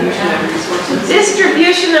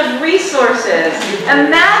 Distribution of resources.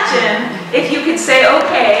 Imagine if you could say,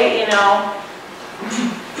 okay, you know,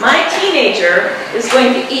 my teenager is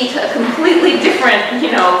going to eat a completely different,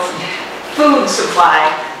 you know, food supply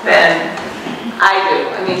than I do.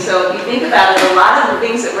 I mean, so if you think about it, a lot of the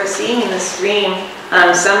things that we're seeing in the stream,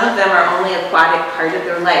 some of them are only aquatic part of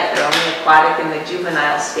their life. They're only aquatic in the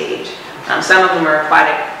juvenile stage. Some of them are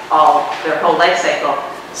aquatic their whole life cycle.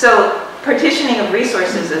 So partitioning of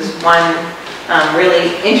resources is one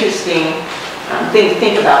really interesting thing to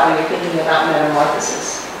think about when you're thinking about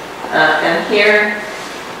metamorphosis. And here,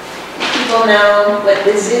 people know what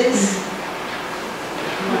this is.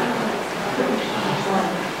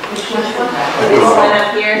 This one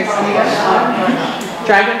up here.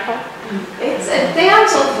 Dragonfly? It's a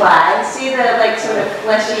damselfly. See the like sort of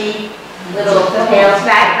fleshy little tails?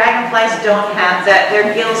 Dragonflies don't have that.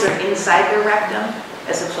 Their gills are inside their rectum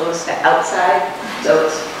as opposed to outside. So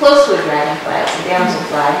it's close to a dragonfly. It's a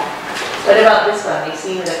damselfly. What about this one? We've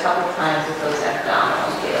seen it a couple times with those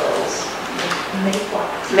abdominal gills.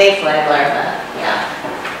 Mayfly larva. Yeah.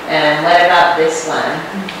 And what about this one?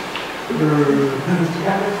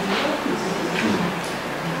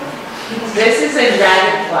 This is a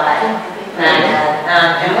dragonfly.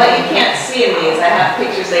 And what you can't see in these, I have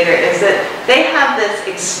pictures later, is that they have this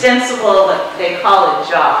extensible, what they call a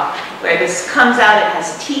jaw, where this comes out, it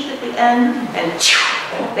has teeth at the end, and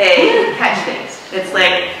they catch things. It's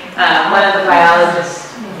like one of the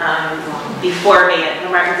biologists before me at the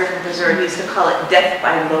Martin Griffin Preserve used to call it death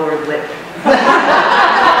by lower lip.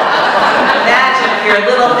 Imagine if you're a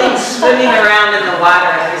little thing swimming around in the water.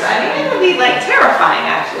 I mean, it would be like terrifying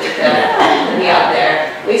actually to be out there.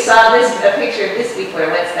 We saw a picture of this before.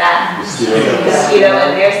 What's that? Mosquito,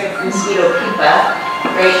 and there's the mosquito pupa.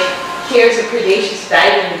 Right here's a predaceous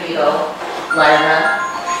diving beetle larva.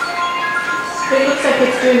 But it looks like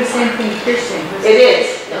it's doing the same thing piercing. It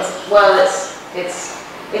is.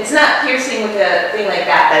 It's not piercing with a thing like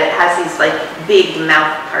that, but it has these like big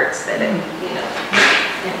mouth parts that it, you know,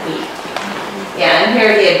 can eat. Yeah, and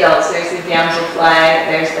here are the adults. There's the damselfly,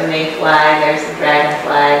 there's the mayfly, there's the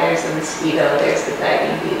dragonfly, there's the mosquito, there's the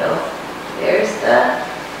diving beetle, there's the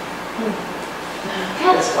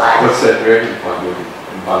caddisfly. What's that dragonfly movie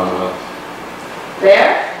in bottom left?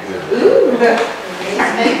 There? Yeah. Ooh.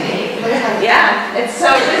 Yeah, so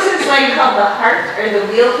this is like called the heart or the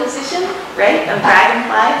wheel position, right, of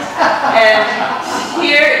dragonflies. And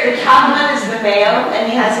here, the top one is the male, and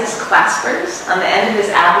he has his claspers on the end of his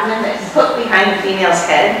abdomen that's hooked behind the female's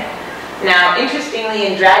head. Now, interestingly,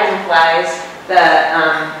 in dragonflies,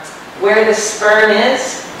 where the sperm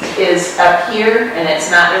is up here, and it's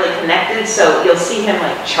not really connected, so you'll see him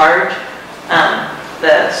like charge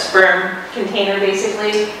the sperm container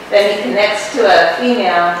basically. Then he connects to a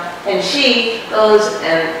female, and she goes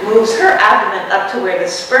and moves her abdomen up to where the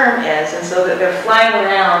sperm is, and so that they're flying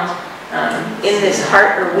around in this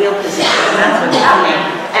heart or wheel position, and that's what's happening.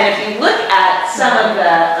 And if you look at some of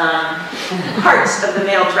the parts of the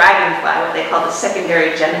male dragonfly, what they call the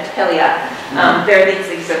secondary genitalia, there are these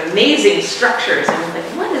amazing structures, and you're like,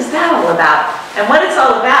 what is that all about? And what it's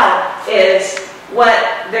all about is what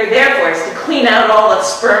they're there for is to clean out all the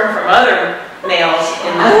sperm from other males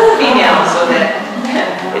in the female so that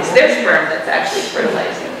it's their sperm that's actually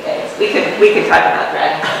fertilizing the eggs. We could talk about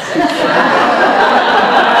dragonflies.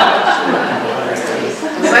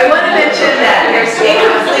 So I want to mention that there's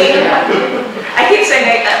incomplete, I keep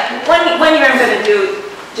saying one year I'm going to do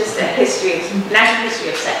just a natural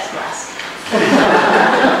history of sex class.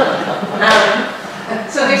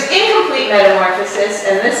 So there's incomplete metamorphosis,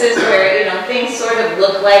 and this is where, you know, things sort of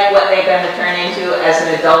look like what they're going to turn into as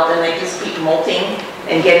an adult, and they just keep molting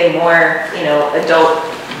and getting more, you know, adult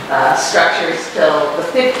structures till the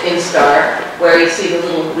 5th instar, where you see the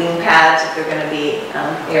little wing pads if they're going to be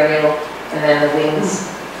aerial, and then the wings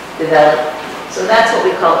develop. So that's what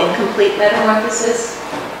we call incomplete metamorphosis.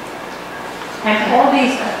 And all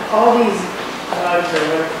these bugs,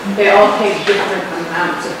 they all take different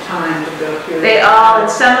amounts of time to go through. They all, and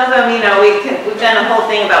some of them, you know, we've done a whole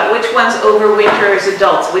thing about which ones overwinter as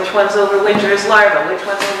adults, which ones overwinter as larvae, which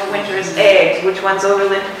ones overwinter as eggs, which ones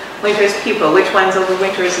overwinter as pupa, which ones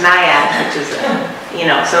overwinter as naiads, which is, you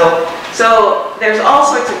know, so there's all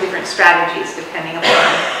sorts of different strategies depending upon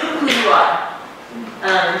who you are.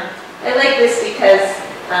 I like this because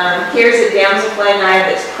here's a damselfly knife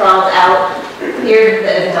that's crawled out. Here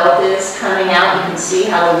the adult is coming out. You can see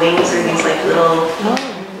how the wings are these like little,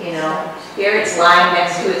 you know, Here it's lying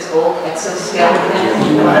next to its old exoskeleton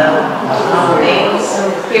wings.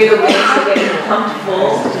 Here the wings are getting pumped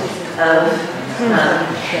full of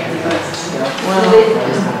fluid,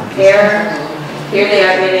 air. Here they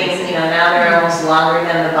are getting, now they're almost longer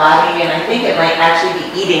than the body, and I think it might actually be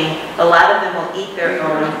eating. A lot of them will eat their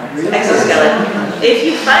own exoskeleton. If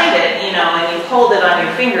you find it, and you hold it on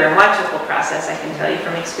your finger and watch the whole process, I can tell you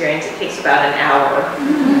from experience, it takes about an hour.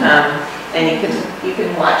 And you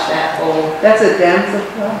can watch that whole. That's a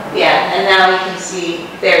damselfly? Yeah, and now you can see,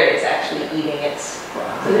 there it is actually eating its.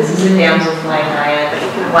 So this is a damselfly naiad, but you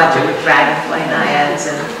can watch it with dragonfly naiads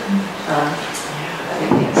and other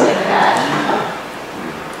things like that.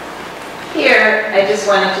 Here, I just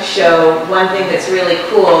wanted to show one thing that's really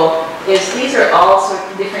cool is these are all sorts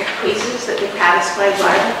of different cases that the caddisfly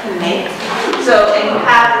larvae can make. So, and you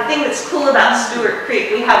have, the thing that's cool about Stewart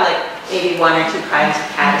Creek, we have like maybe 1 or 2 kinds of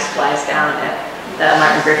caddisflies down at the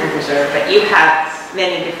Martin Griffin Preserve, but you have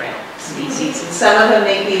many different species. And some of them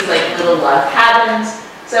make these like little log cabins.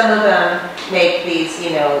 Some of them make these,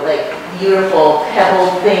 like beautiful pebble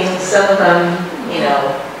things. Some of them,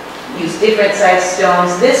 use different sized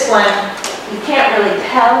stones. This one, you can't really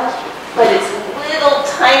tell, but it's little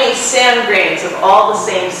tiny sand grains of all the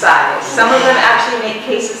same size. Some of them actually make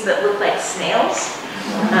cases that look like snails.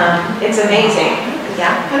 It's amazing.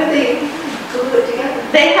 Yeah. How do they glue it together?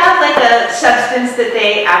 They have like a substance that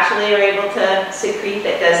they actually are able to secrete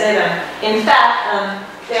that does it. In fact,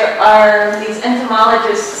 there are these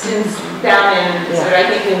entomologists down in, I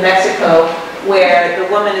think, New Mexico, where the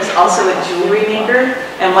woman is also a jewelry maker,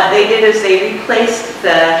 and what they did is they replaced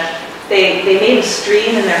they made a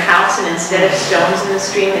stream in their house, and instead of stones in the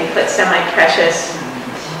stream, they put semi-precious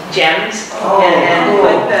gems and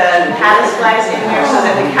put the caddisflies in there so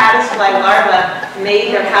that the caddisfly larvae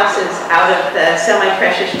made their houses out of the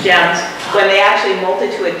semi-precious gems. When they actually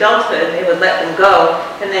molted to adulthood, they would let them go,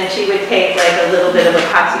 and then she would take like a little bit of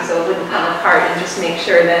epoxy so it wouldn't come apart and just make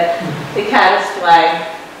sure that the caddisfly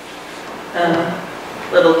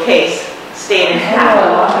little case stayed intact.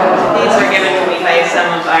 These were given to me by some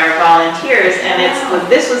of our volunteers, and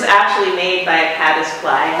this was actually made by a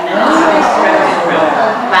caddisfly, and it's constructed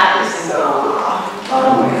from lapis and gold.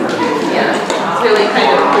 Yeah, it's really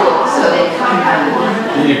kind of cool. So they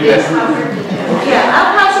yeah,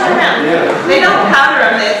 I'll pass them around. They don't powder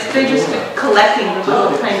them, they're just collecting the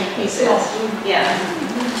little tiny pieces. Yeah.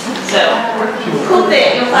 So, cool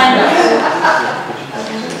thing, you'll find those.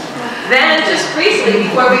 Then, just briefly,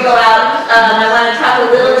 before we go out, I want to talk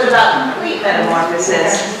a little bit about complete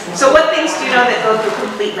metamorphosis. So what things do you know that go through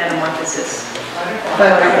complete metamorphosis?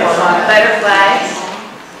 Butterflies.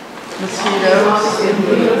 Mosquitoes.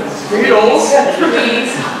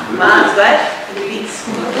 Fleas. Moths, what? Fleas.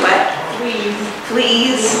 What?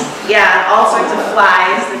 Fleas. Yeah, all sorts of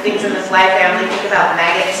flies, the things in the fly family. Think about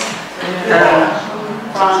maggots.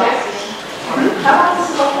 How about the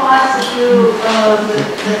little flies that do,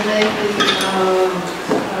 that make the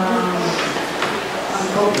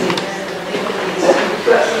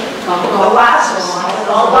wasps.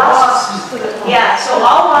 All wasps. Yeah, so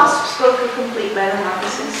all wasps go through complete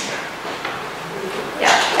metamorphosis.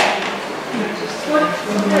 Yeah.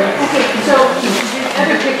 Okay, so the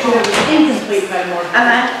other picture that was incomplete metamorphosis,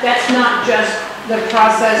 that's not just the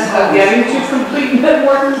process of getting to complete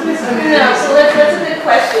metamorphosis? No, so that's a good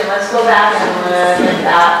question. Let's go back and look at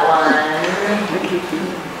that one.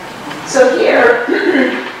 So here,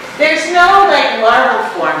 there's no like larval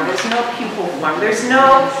form, there's no pupal form, there's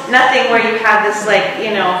nothing where you have this like,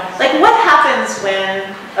 like what happens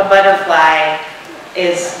when a butterfly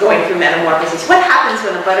is going through metamorphosis? What happens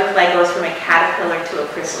when a butterfly goes from a caterpillar to a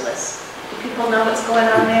chrysalis? Do people know what's going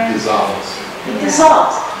on there? It dissolves. It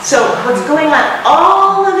dissolves. So what's going on?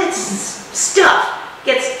 All of its stuff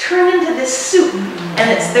gets turned into this soup, and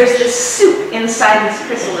there's this soup inside this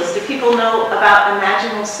chrysalis. Do people know about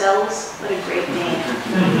imaginal cells? What a great name.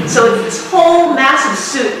 So it's this whole massive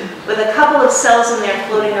soup with a couple of cells in there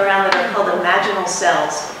floating around that are called imaginal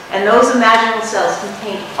cells. And those imaginal cells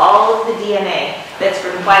contain all of the DNA that's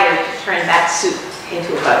required to turn that soup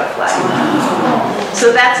into a butterfly.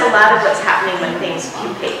 So that's a lot of what's happening when things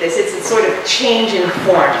pupate. It's a sort of change in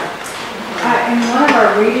form. In one of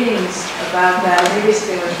our readings about that, maybe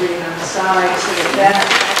I was reading on the side, so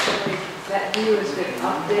that view has been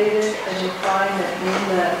updated, and you find that in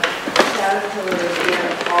the caterpillar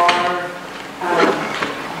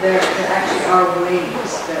there actually are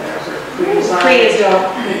wings that are sort of pre-designed.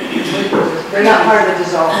 They're not part of the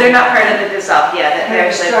dissolve. They're not part of the dissolve, yeah. That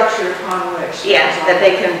there's a structure upon which. Yeah, that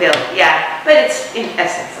they can build, yeah. But it's, in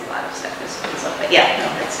essence, a lot of stuff is dissolved. But yeah, no,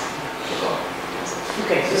 that's.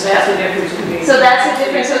 Okay, So that's the difference between. so that's the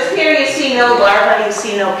difference. So here you see no larva, you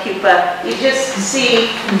see no pupa. You just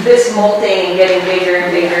see this molting and getting bigger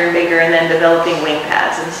and bigger and bigger and then developing wing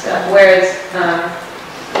pads and stuff. Whereas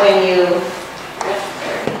when you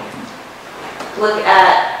look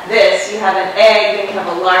at this, you have an egg, then you have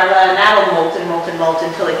a larva, and that'll molt and molt and molt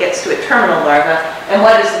until it gets to a terminal larva. And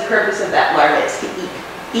what is the purpose of that larva? It's to eat.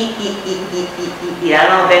 Eat, eat, eat, eat, eat, eat, eat. I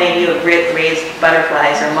don't know if any of you have raised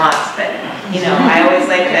butterflies or moths, but you know, I always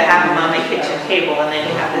like to have them on my kitchen table, and then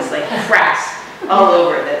you have this like frass all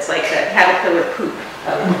over that's like the caterpillar poop.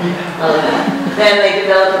 Then they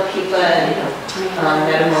develop a pupa and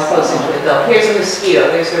metamorphose into adult. Here's a mosquito.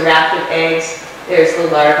 There's the raft of eggs. There's the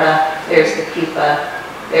larva. There's the pupa.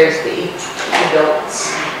 There's the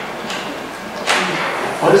adults.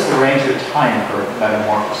 What is the range of time for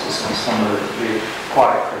metamorphosis in some of the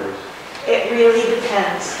aquatic critters? It really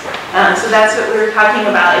depends. So that's what we were talking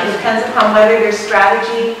about. It depends upon whether your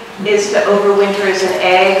strategy is to overwinter as an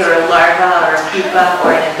egg or a larva or a pupa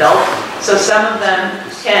or an adult. So some of them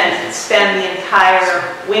can spend the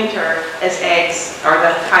entire winter as eggs or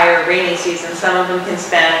the entire rainy season. Some of them can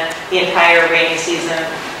spend the entire rainy season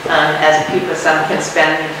as a pupa. Some can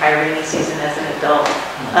spend the entire rainy season as an adult.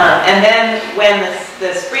 And then when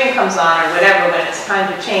the spring comes on or whatever, when it's time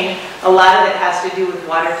to change, a lot of it has to do with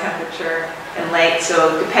water temperature and light.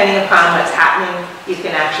 So depending upon what's happening, you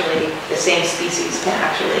can actually, the same species can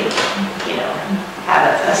actually, you know, have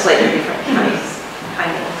a slightly different timing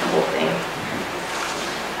of the whole thing.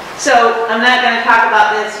 So I'm not going to talk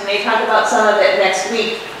about this. We may talk about some of it next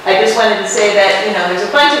week. I just wanted to say that, you know, there's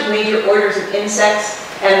a bunch of major orders of insects,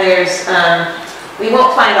 and there's, we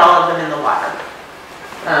won't find all of them in the water.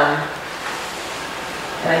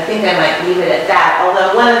 And I think I might leave it at that,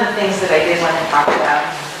 although one of the things that I did want to talk about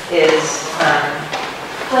is...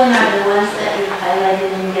 What are the ones that you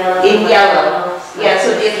highlighted in yellow? In yellow. Yeah,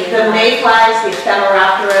 so the mayflies, the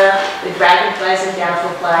ephemeroptera, the dragonflies and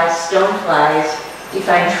damselflies, stoneflies. You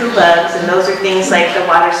find true bugs, and those are things like the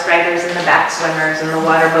water striders and the back swimmers and the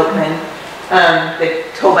water boatmen, the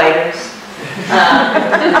toe biters.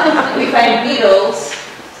 We find beetles,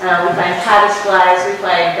 we find caddisflies, we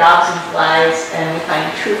find Docent flies, and we find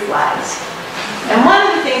true flies. And one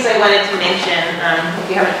of the things I wanted to mention, if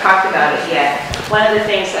you haven't talked about it yet, one of the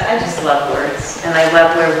things that I just love words, and I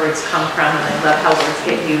love where words come from, and I love how words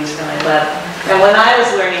get used, and when I was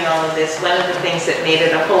learning all of this, one of the things that made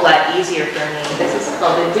it a whole lot easier for me, this is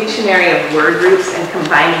called the Dictionary of Word Groups and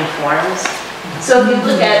Combining Forms. So if you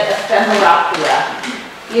look at ephemeroptera,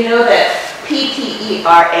 you know that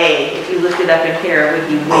P-T-E-R-A, if you looked it up in here, would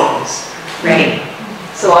be wings, right?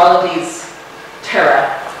 So all of these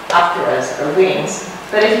pteropteras are wings.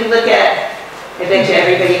 But if you look at, I bet you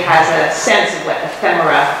everybody has a sense of what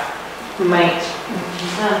ephemera might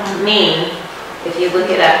mean. If you look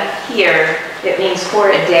it up here, it means for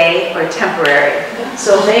a day or temporary.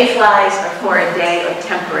 So mayflies are for a day or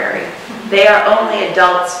temporary. They are only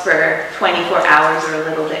adults for 24 hours or a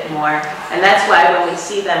little bit more. And that's why when we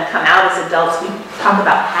see them come out as adults, we talk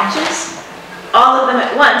about hatches. All of them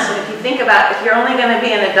at once, and if you think about, if you're only going to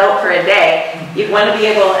be an adult for a day, you want to be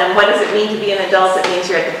able, and what does it mean to be an adult? It means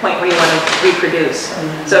you're at the point where you want to reproduce.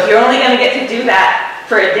 So if you're only going to get to do that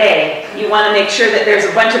for a day, you want to make sure that there's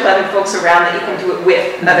a bunch of other folks around that you can do it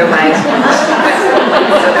with, otherwise,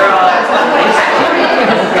 so they're all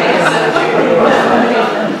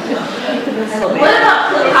What about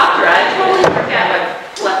Plecoptera? I totally forget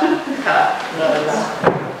what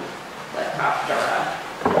Plecoptera.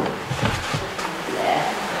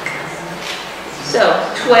 So,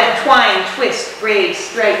 twine, twist, braid,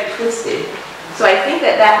 stripe, twisted. So I think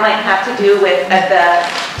that might have to do with, at the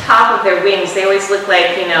top of their wings, they always look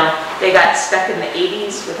like, you know, they got stuck in the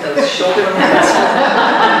 80s with those shoulder pads.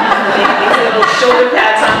 These little shoulder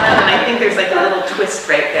pads on them, and I think there's like a little twist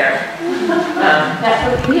right there. That's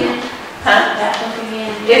looking in. Huh? That's looking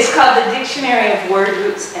in. It's called the Dictionary of Word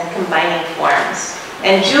Roots and Combining Forms.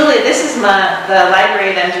 And Julia, this is the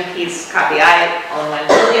library at MGP's copy. I own one.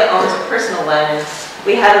 Julia owns a personal one. And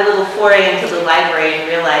we had a little foray into the library and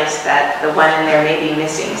realized that the one in there may be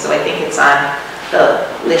missing. So I think it's on the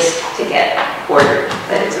list to get ordered.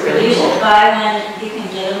 But it's a really cool. You should buy one. You can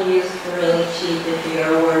get them used for really cheap if you're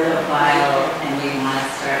a wordophile and you want to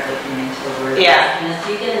start looking into words. Yeah. And if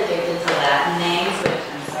you get addicted to Latin names, which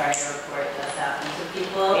I'm sorry to report does happen to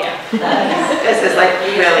people. Yeah. This is like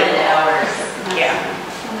really hours. Yeah.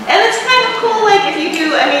 And it's kind of cool, like if you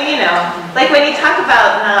do, I mean, you know, like when you talk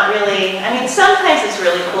about not really, I mean, sometimes it's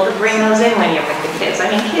really cool to bring those in when you're with the kids. I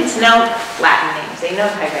mean, kids know Latin names. They know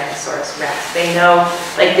Tyrannosaurus rex. They know,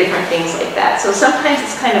 like, different things like that. So sometimes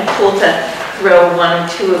it's kind of cool to throw 1 or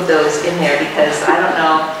 2 of those in there, because I don't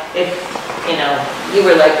know if, you know, you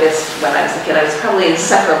were like this when I was a kid. I was probably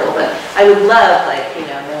insufferable, but I would love, like, you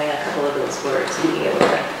know, knowing a couple of those words and being able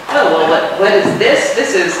to, oh, well, what is this?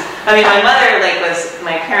 This is, I mean, my mother, like,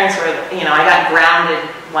 my parents were, you know, I got grounded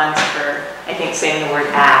once for, I think, saying the word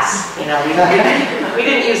ass. You know, we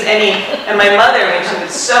didn't use any, and my mother, when she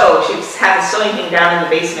would sew, she would have the sewing thing down in the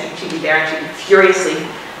basement, and she'd be there, and she'd be furiously,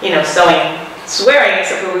 you know, swearing,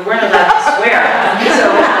 except for we weren't allowed to swear. So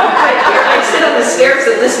I'd sit on the stairs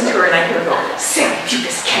and listen to her, and I could go, Sam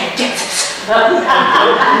Bucus canadensis. So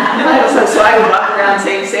I would walk around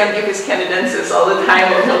saying Sam Bucus canadensis all the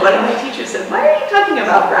time until one of my teachers said, why are you talking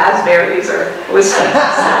about raspberries or whiskey?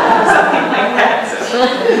 Something like that.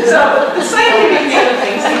 So the scientific name of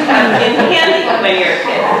things can come in handy when you're a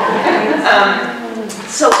kid.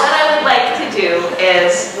 So what I would like to do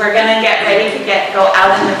is we're going to get ready to go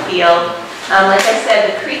out in the field. Like I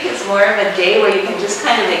said, the creek is more of a day where you can just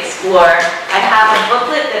kind of explore. I have a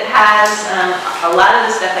booklet that has a lot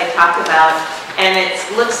of the stuff I talked about, and it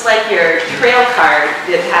looks like your trail card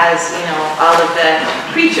that has, you know, all of the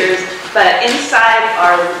creatures, but inside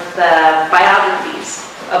are the biographies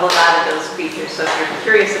of a lot of those creatures, so if you're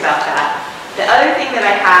curious about that. The other thing that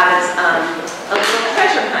I have is a little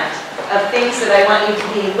treasure hunt of things that I want you to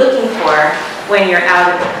be looking for when you're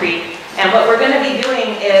out at the creek. And what we're going to be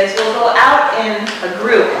doing is we'll go out in a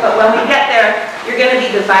group, but when we get there, you're going to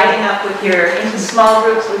be dividing up into small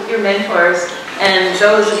groups with your mentors. And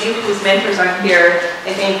those of you whose mentors aren't here,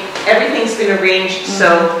 I think everything's been arranged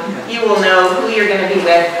so you will know who you're going to be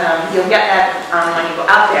with. You'll get that when you go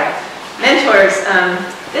out there. Mentors,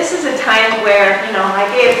 this is a time where, you know, I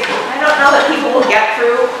don't know that people will get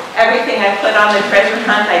through everything I put on the treasure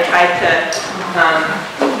hunt. I tried to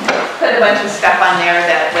put a bunch of stuff on there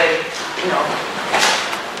that would, you know,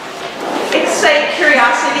 excite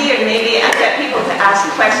curiosity or maybe get people to ask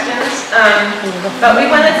questions. But we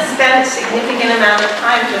want to spend a significant amount of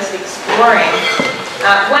time just exploring.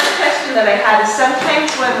 One question that I had is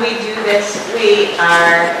sometimes when we do this, we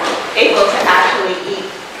are able to actually eat,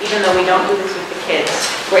 even though we don't do this with the kids,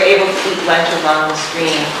 we're able to eat lunch along the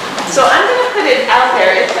stream. So I'm going to put it out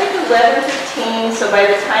there. It's like 11:15, so by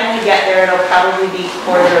the time we get there, it'll probably be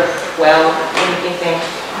 11:45, anything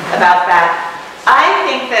about that. I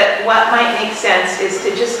think that what might make sense is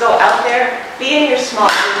to just go out there, be in your small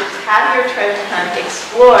groups, have your treasure hunt,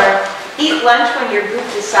 explore, eat lunch when your group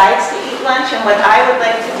decides to eat lunch, and what I would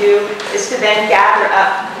like to do is to then gather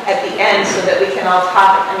up at the end so that we can all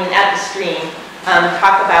talk, at the stream,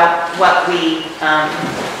 talk about what we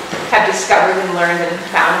have discovered and learned and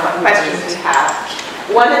found, what questions we have.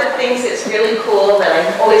 One of the things that's really cool that I'm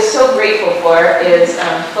always so grateful for is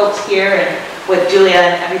folks here and with Julia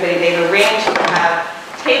and everybody, they've arranged to have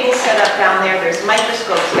tables set up down there. There's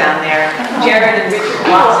microscopes down there. Jared and Richard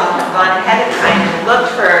Watson have gone ahead of time and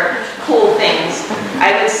looked for cool things.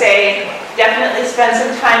 I would say definitely spend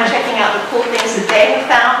some time checking out the cool things that they have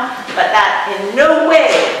found, but that in no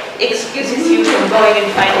way excuses you from going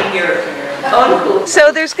and finding your own cool.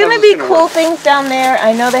 So there's going to be cool things down there.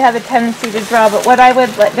 I know they have a tendency to draw, but what I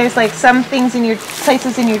would, there's like some things in your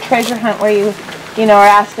places in your treasure hunt where you are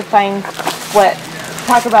asked to find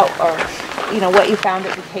talk about what you found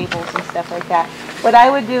at the tables and stuff like that. What I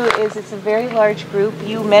would do is, it's a very large group.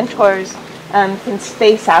 You mentors can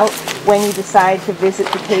space out when you decide to visit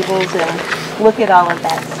the tables and look at all of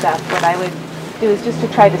that stuff. What I would do is just to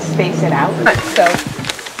try to space it out. So,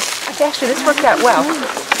 actually, this worked out well.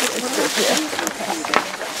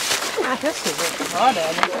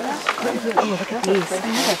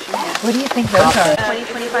 What do you think those are? 20,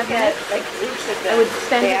 25 minutes. I would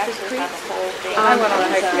stand at this creek. I went on a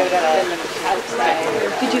hike to go outside.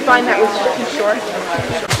 Did you find that was too short? Is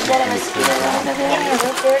that a mosquito over there? I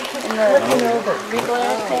look there, keep looking over.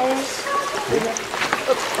 Regular things.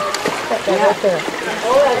 Right there.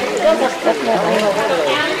 That's definitely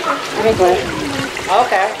regular.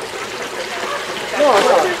 Okay.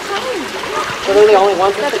 So they're the only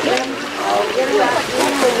ones that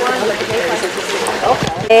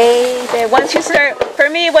Once you start, for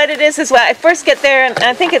me, what it is when I first get there, and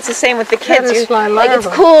I think it's the same with the kids. It's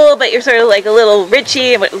cool, but you're sort of like a little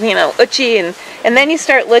richy, uchi, and then you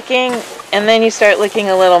start looking, and then you start looking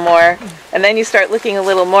a little more, and then you start looking a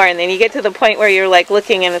little more, and then you get to the point where you're like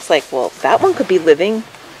looking, and it's like, well, that one could be living,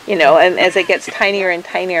 and as it gets tinier and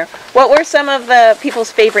tinier. What were some of the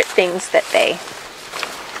people's favorite things that they?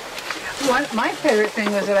 My favorite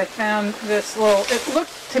thing was that I found this it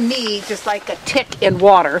looked to me just like a tick in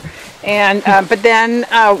water, and but then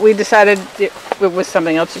we decided it was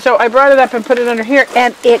something else. So I brought it up and put it under here,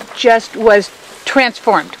 and it just was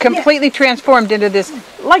transformed, completely transformed into this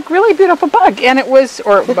like really beautiful bug, and it was,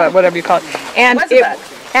 or whatever you call it, and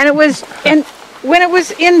it was, and when it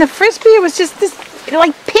was in the frisbee, it was just this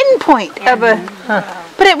like pinpoint of a,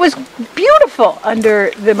 but it was beautiful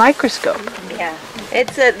under the microscope. Yeah,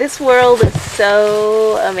 it's this world is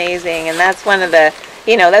so amazing, and that's one of the,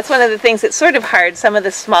 that's one of the things that's sort of hard. Some of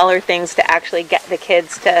the smaller things to actually get the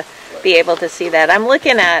kids to be able to see that. I'm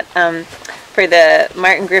looking at for the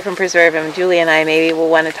Martin Griffin Preserve, and Julie and I maybe will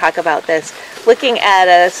want to talk about this, looking at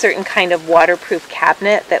a certain kind of waterproof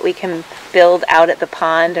cabinet that we can build out at the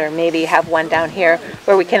pond, or maybe have one down here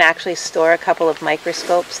where we can actually store a couple of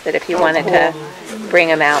microscopes that if you wanted to bring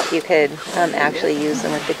them out, you could actually use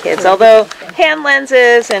them with the kids. Although hand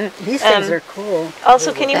lenses and these things are cool.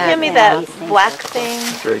 Also, can you hand me that black thing?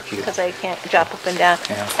 Very cute. Because I can't drop up and down.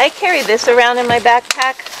 Yeah. I carry this around in my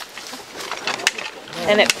backpack,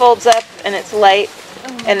 and it folds up and it's light,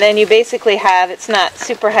 and then you basically have, it's not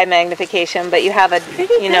super high magnification, but you have a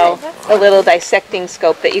a little dissecting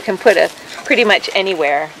scope that you can put pretty much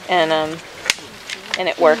anywhere, and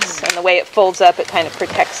it works. And the way it folds up, it kind of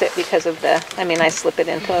protects it because of the, I slip it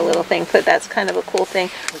into a little thing, but that's kind of a cool thing.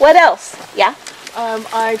 What else? Yeah?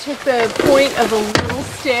 I took the point of a little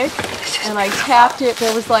stick and I tapped it.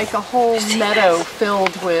 There was like a whole meadow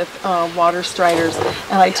filled with water striders,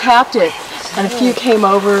 and I tapped it, and a few came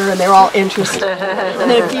over and they were all interested,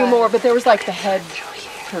 and then a few more, but there was like the head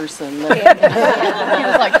person. He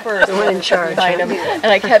was like first, the one in charge behind him, and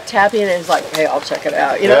I kept tapping, and it was like, hey, I'll check it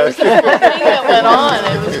out. It was the whole thing that went on.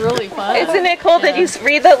 It was really fun. Isn't it cool that you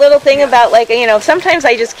read that little thing about, like, sometimes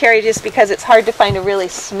I just carry, just because it's hard to find a really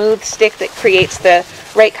smooth stick that creates the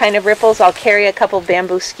right kind of ripples, I'll carry a couple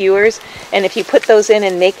bamboo skewers, and if you put those in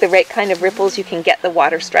and make the right kind of ripples, you can get the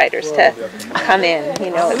water striders to come in.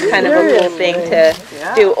 It's kind of a cool thing to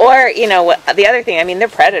do. Or, the other thing, they're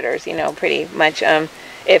predators, pretty much.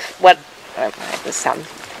 This sounds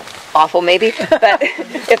awful maybe, but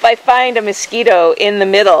if I find a mosquito in the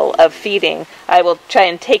middle of feeding, I will try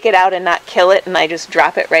and take it out and not kill it, and I just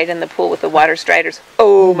drop it right in the pool with the water striders.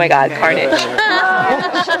 Oh my God, carnage. So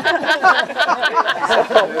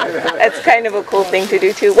that's kind of a cool thing to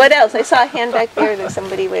do too. What else? I saw a hand back there that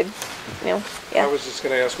somebody would, yeah. I was just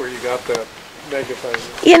going to ask where you got that magnifier.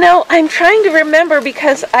 I'm trying to remember,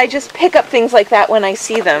 because I just pick up things like that when I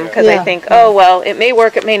see them, because I think, oh, well, it may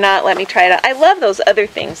work, it may not, let me try it out. I love those other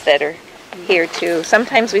things that are here too.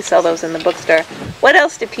 Sometimes we sell those in the bookstore. What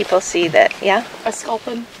else do people see that, A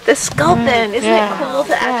sculpin. The sculpin. Isn't it cool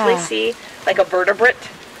to actually see, like, a vertebrate?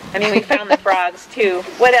 We found the frogs too.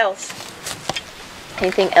 What else?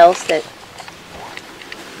 Anything else that...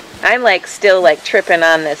 I'm still tripping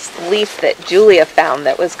on this leaf that Julia found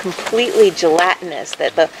that was completely gelatinous,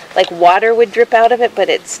 that the water would drip out of it, but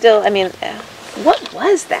it's still, what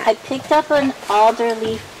was that? I picked up an alder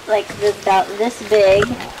leaf about this big,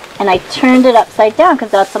 and I turned it upside down,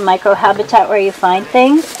 because that's a microhabitat where you find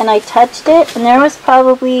things, and I touched it, and there was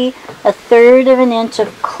probably 1/3 of an inch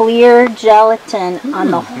of clear gelatin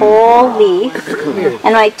on the whole leaf.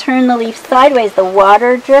 And I turned the leaf sideways, the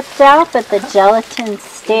water dripped out, but the gelatin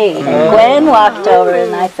stayed. And Gwen walked over,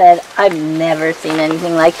 and I said, I've never seen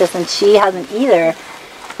anything like this, and she hasn't either.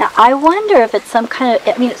 Now, I wonder if it's some kind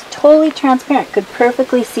of, it's totally transparent, could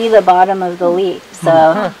perfectly see the bottom of the leaf,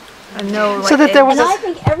 so... So that there was I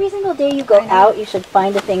think every single day you go out, you should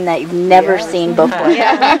find a thing that you've never seen before.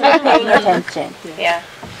 Paying attention. Yeah.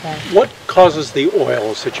 What causes the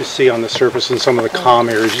oils that you see on the surface in some of the calm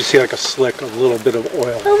areas? You see like a slick, a little bit of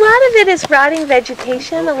oil. A lot of it is rotting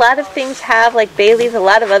vegetation. A lot of things have, like bay leaves, a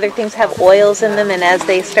lot of other things have oils in them, and as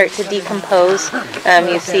they start to decompose,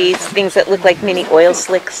 you see things that look like mini oil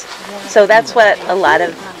slicks. So that's what a lot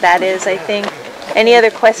of that is, I think. Any other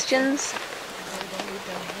questions?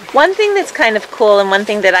 One thing that's kind of cool, and one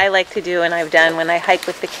thing that I like to do, and I've done when I hike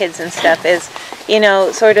with the kids and stuff, is,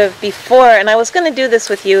 sort of before, and I was going to do this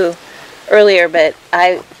with you earlier, but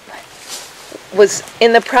I was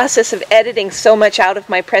in the process of editing so much out of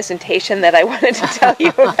my presentation that I wanted to tell you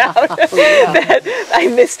about, that I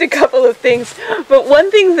missed a couple of things. But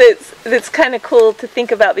one thing that's kind of cool to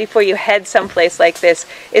think about before you head someplace like this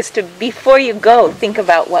is to, before you go, think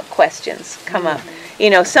about what questions come up.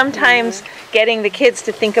 Sometimes getting the kids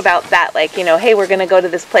to think about that, like, hey, we're going to go to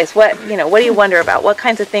this place. What do you wonder about? What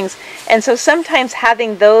kinds of things? And so sometimes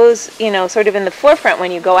having those, sort of in the forefront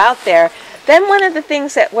when you go out there, then one of the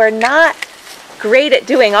things that we're not great at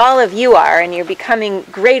doing, all of you are, and you're becoming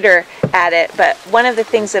greater at it, but one of the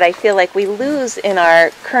things that I feel like we lose in our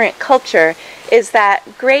current culture is that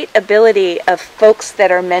great ability of folks that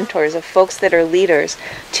are mentors, of folks that are leaders,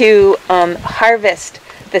 to harvest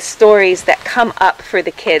the stories that come up for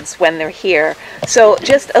the kids when they're here. So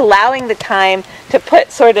just allowing the time to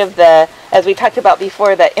put sort of the, as we talked about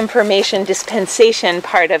before, the information dispensation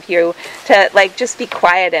part of you, to like just be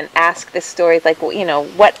quiet and ask the stories, like, you know,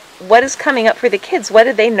 what is coming up for the kids? What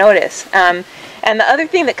did they notice? And the other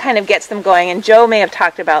thing that kind of gets them going, and Joe may have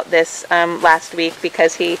talked about this last week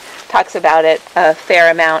because he talks about it a fair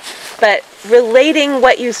amount, but relating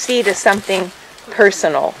what you see to something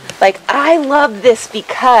personal. Like, I love this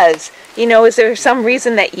because, you know, is there some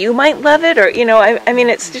reason that you might love it? Or, you know, I mean,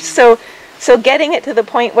 it's just so getting it to the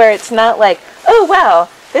point where it's not like, oh, wow,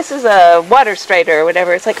 this is a water strider or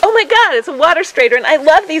whatever. It's like, oh my God, it's a water strider, and I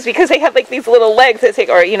love these because they have like these little legs that take,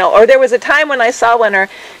 or, you know, or there was a time when I saw one, or,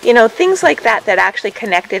 you know, things like that that actually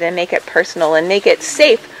connect it and make it personal and make it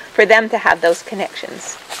safe for them to have those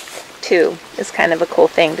connections too, is kind of a cool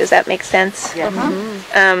thing. Does that make sense?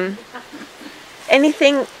 Yeah.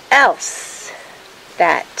 Anything else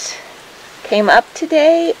that came up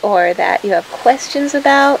today or that you have questions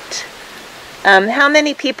about? How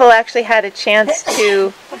many people actually had a chance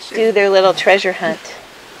to do their little treasure hunt?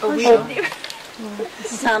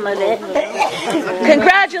 Some of it.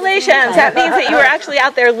 Congratulations! That means that you were actually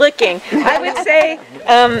out there looking. I would say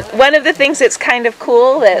one of the things that's kind of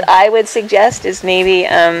cool that I would suggest is maybe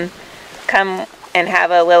come and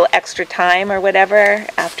have a little extra time or whatever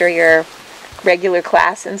after your regular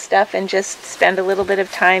class and stuff, and just spend a little bit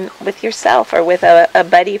of time with yourself or with a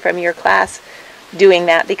buddy from your class doing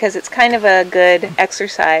that, because it's kind of a good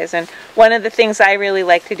exercise. And one of the things I really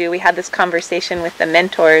like to do, we had this conversation with the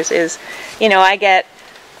mentors, is, you know,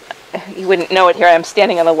 you wouldn't know it here, I'm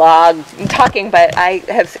standing on a log talking, but I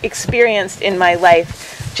have experienced in my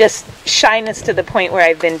life just shyness to the point where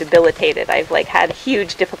I've been debilitated. I've like had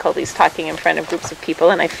huge difficulties talking in front of groups of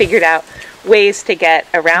people, and I figured out ways to get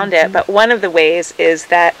around it. But one of the ways is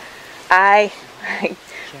that I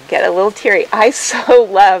get a little teary. I so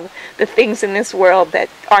love the things in this world that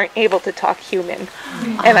aren't able to talk human.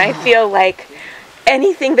 And I feel like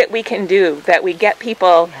anything that we can do, that we get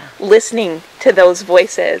people listening to those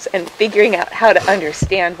voices and figuring out how to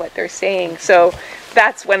understand what they're saying. So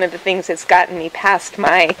that's one of the things that's gotten me past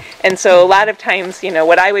and so a lot of times, you know,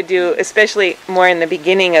 what I would do, especially more in the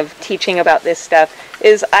beginning of teaching about this stuff,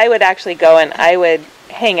 is I would actually go and I would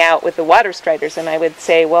hang out with the water striders, and I would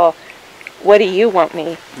say, well, what do you want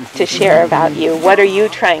me to share about you? What are you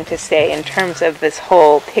trying to say in terms of this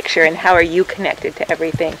whole picture, and how are you connected to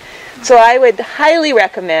everything? So I would highly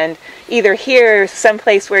recommend, either here or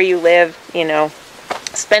someplace where you live, you know,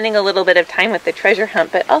 spending a little bit of time with the treasure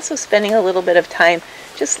hunt, but also spending a little bit of time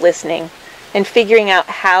just listening and figuring out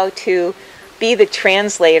how to be the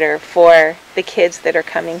translator for the kids that are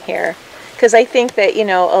coming here. Because I think that, you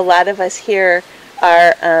know, a lot of us here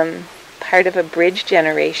are part of a bridge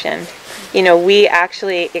generation. You know, we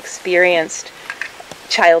actually experienced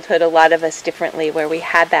childhood, a lot of us differently, where we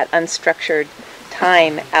had that unstructured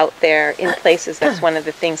time out there in places. That's one of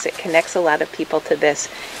the things that connects a lot of people to this.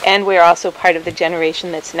 And we're also part of the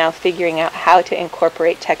generation that's now figuring out how to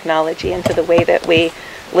incorporate technology into the way that we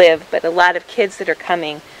live. But a lot of kids that are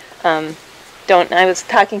coming don't. I was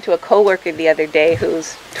talking to a coworker the other day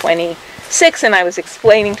who's 26, and I was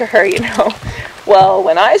explaining to her, you know, well,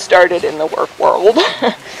 when I started in the work world,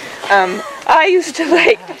 I used to,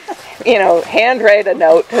 like, you know, handwrite a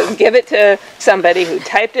note and give it to somebody who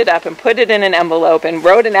typed it up and put it in an envelope and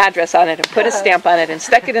wrote an address on it and put a stamp on it and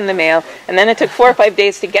stuck it in the mail, and then it took 4 or 5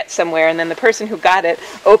 days to get somewhere, and then the person who got it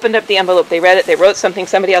opened up the envelope, they read it, they wrote something,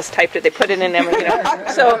 somebody else typed it, they put it in an envelope, you know.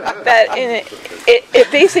 So that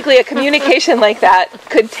it basically, a communication like that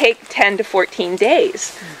could take 10 to 14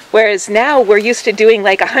 days. Whereas now we're used to doing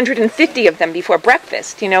like 150 of them before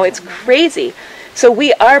breakfast. You know, it's crazy. So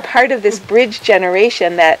we are part of this bridge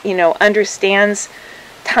generation that, you know, understands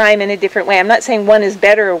time in a different way. I'm not saying one is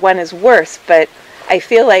better or one is worse, but I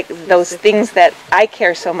feel like those things that I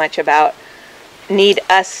care so much about need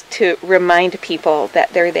us to remind people that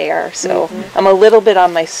they're there. So I'm a little bit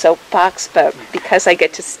on my soapbox, but because I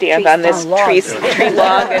get to stand on this tree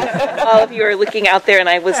log, and all of you are looking out there, and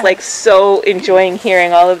I was like so enjoying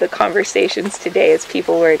hearing all of the conversations today as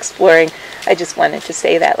people were exploring, I just wanted to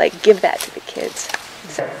say that, like, give that to the kids.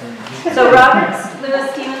 So Robert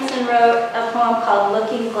Louis Stevenson wrote a poem called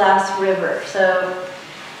Looking Glass River. So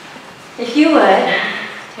if you would,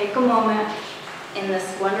 take a moment in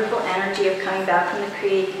this wonderful energy of coming back from the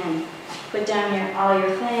creek and put down all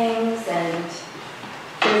your things, and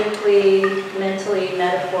physically, mentally,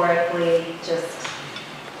 metaphorically, just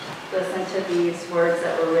listen to these words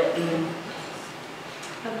that were written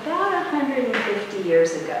about 150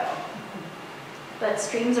 years ago. But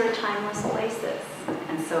streams are timeless places,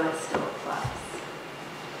 and so it still applies.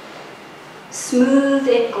 Smooth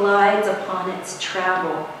it glides upon its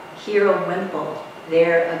travel, here a wimple,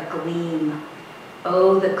 there a gleam.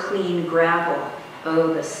 Oh, the clean gravel,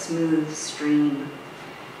 oh, the smooth stream.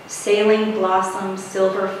 Sailing blossoms,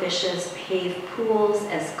 silver fishes pave pools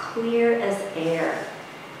as clear as air.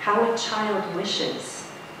 How a child wishes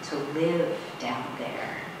to live down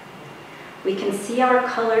there. We can see our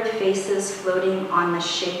colored faces floating on the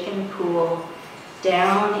shaken pool,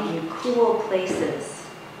 down in cool places,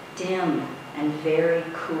 dim and very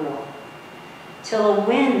cool, till a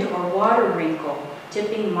wind or water wrinkle,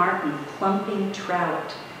 dipping martin, plumping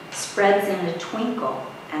trout, spreads in a twinkle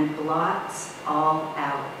and blots all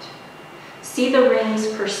out. See the rings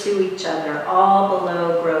pursue each other, all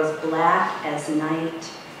below grows black as night,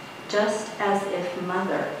 just as if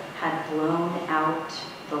mother had blown out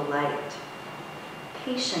the light.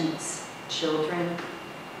 Patience, children,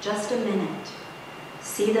 just a minute.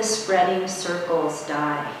 See the spreading circles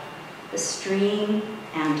die. The stream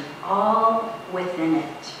and all within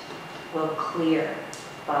it will clear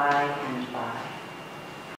by and by.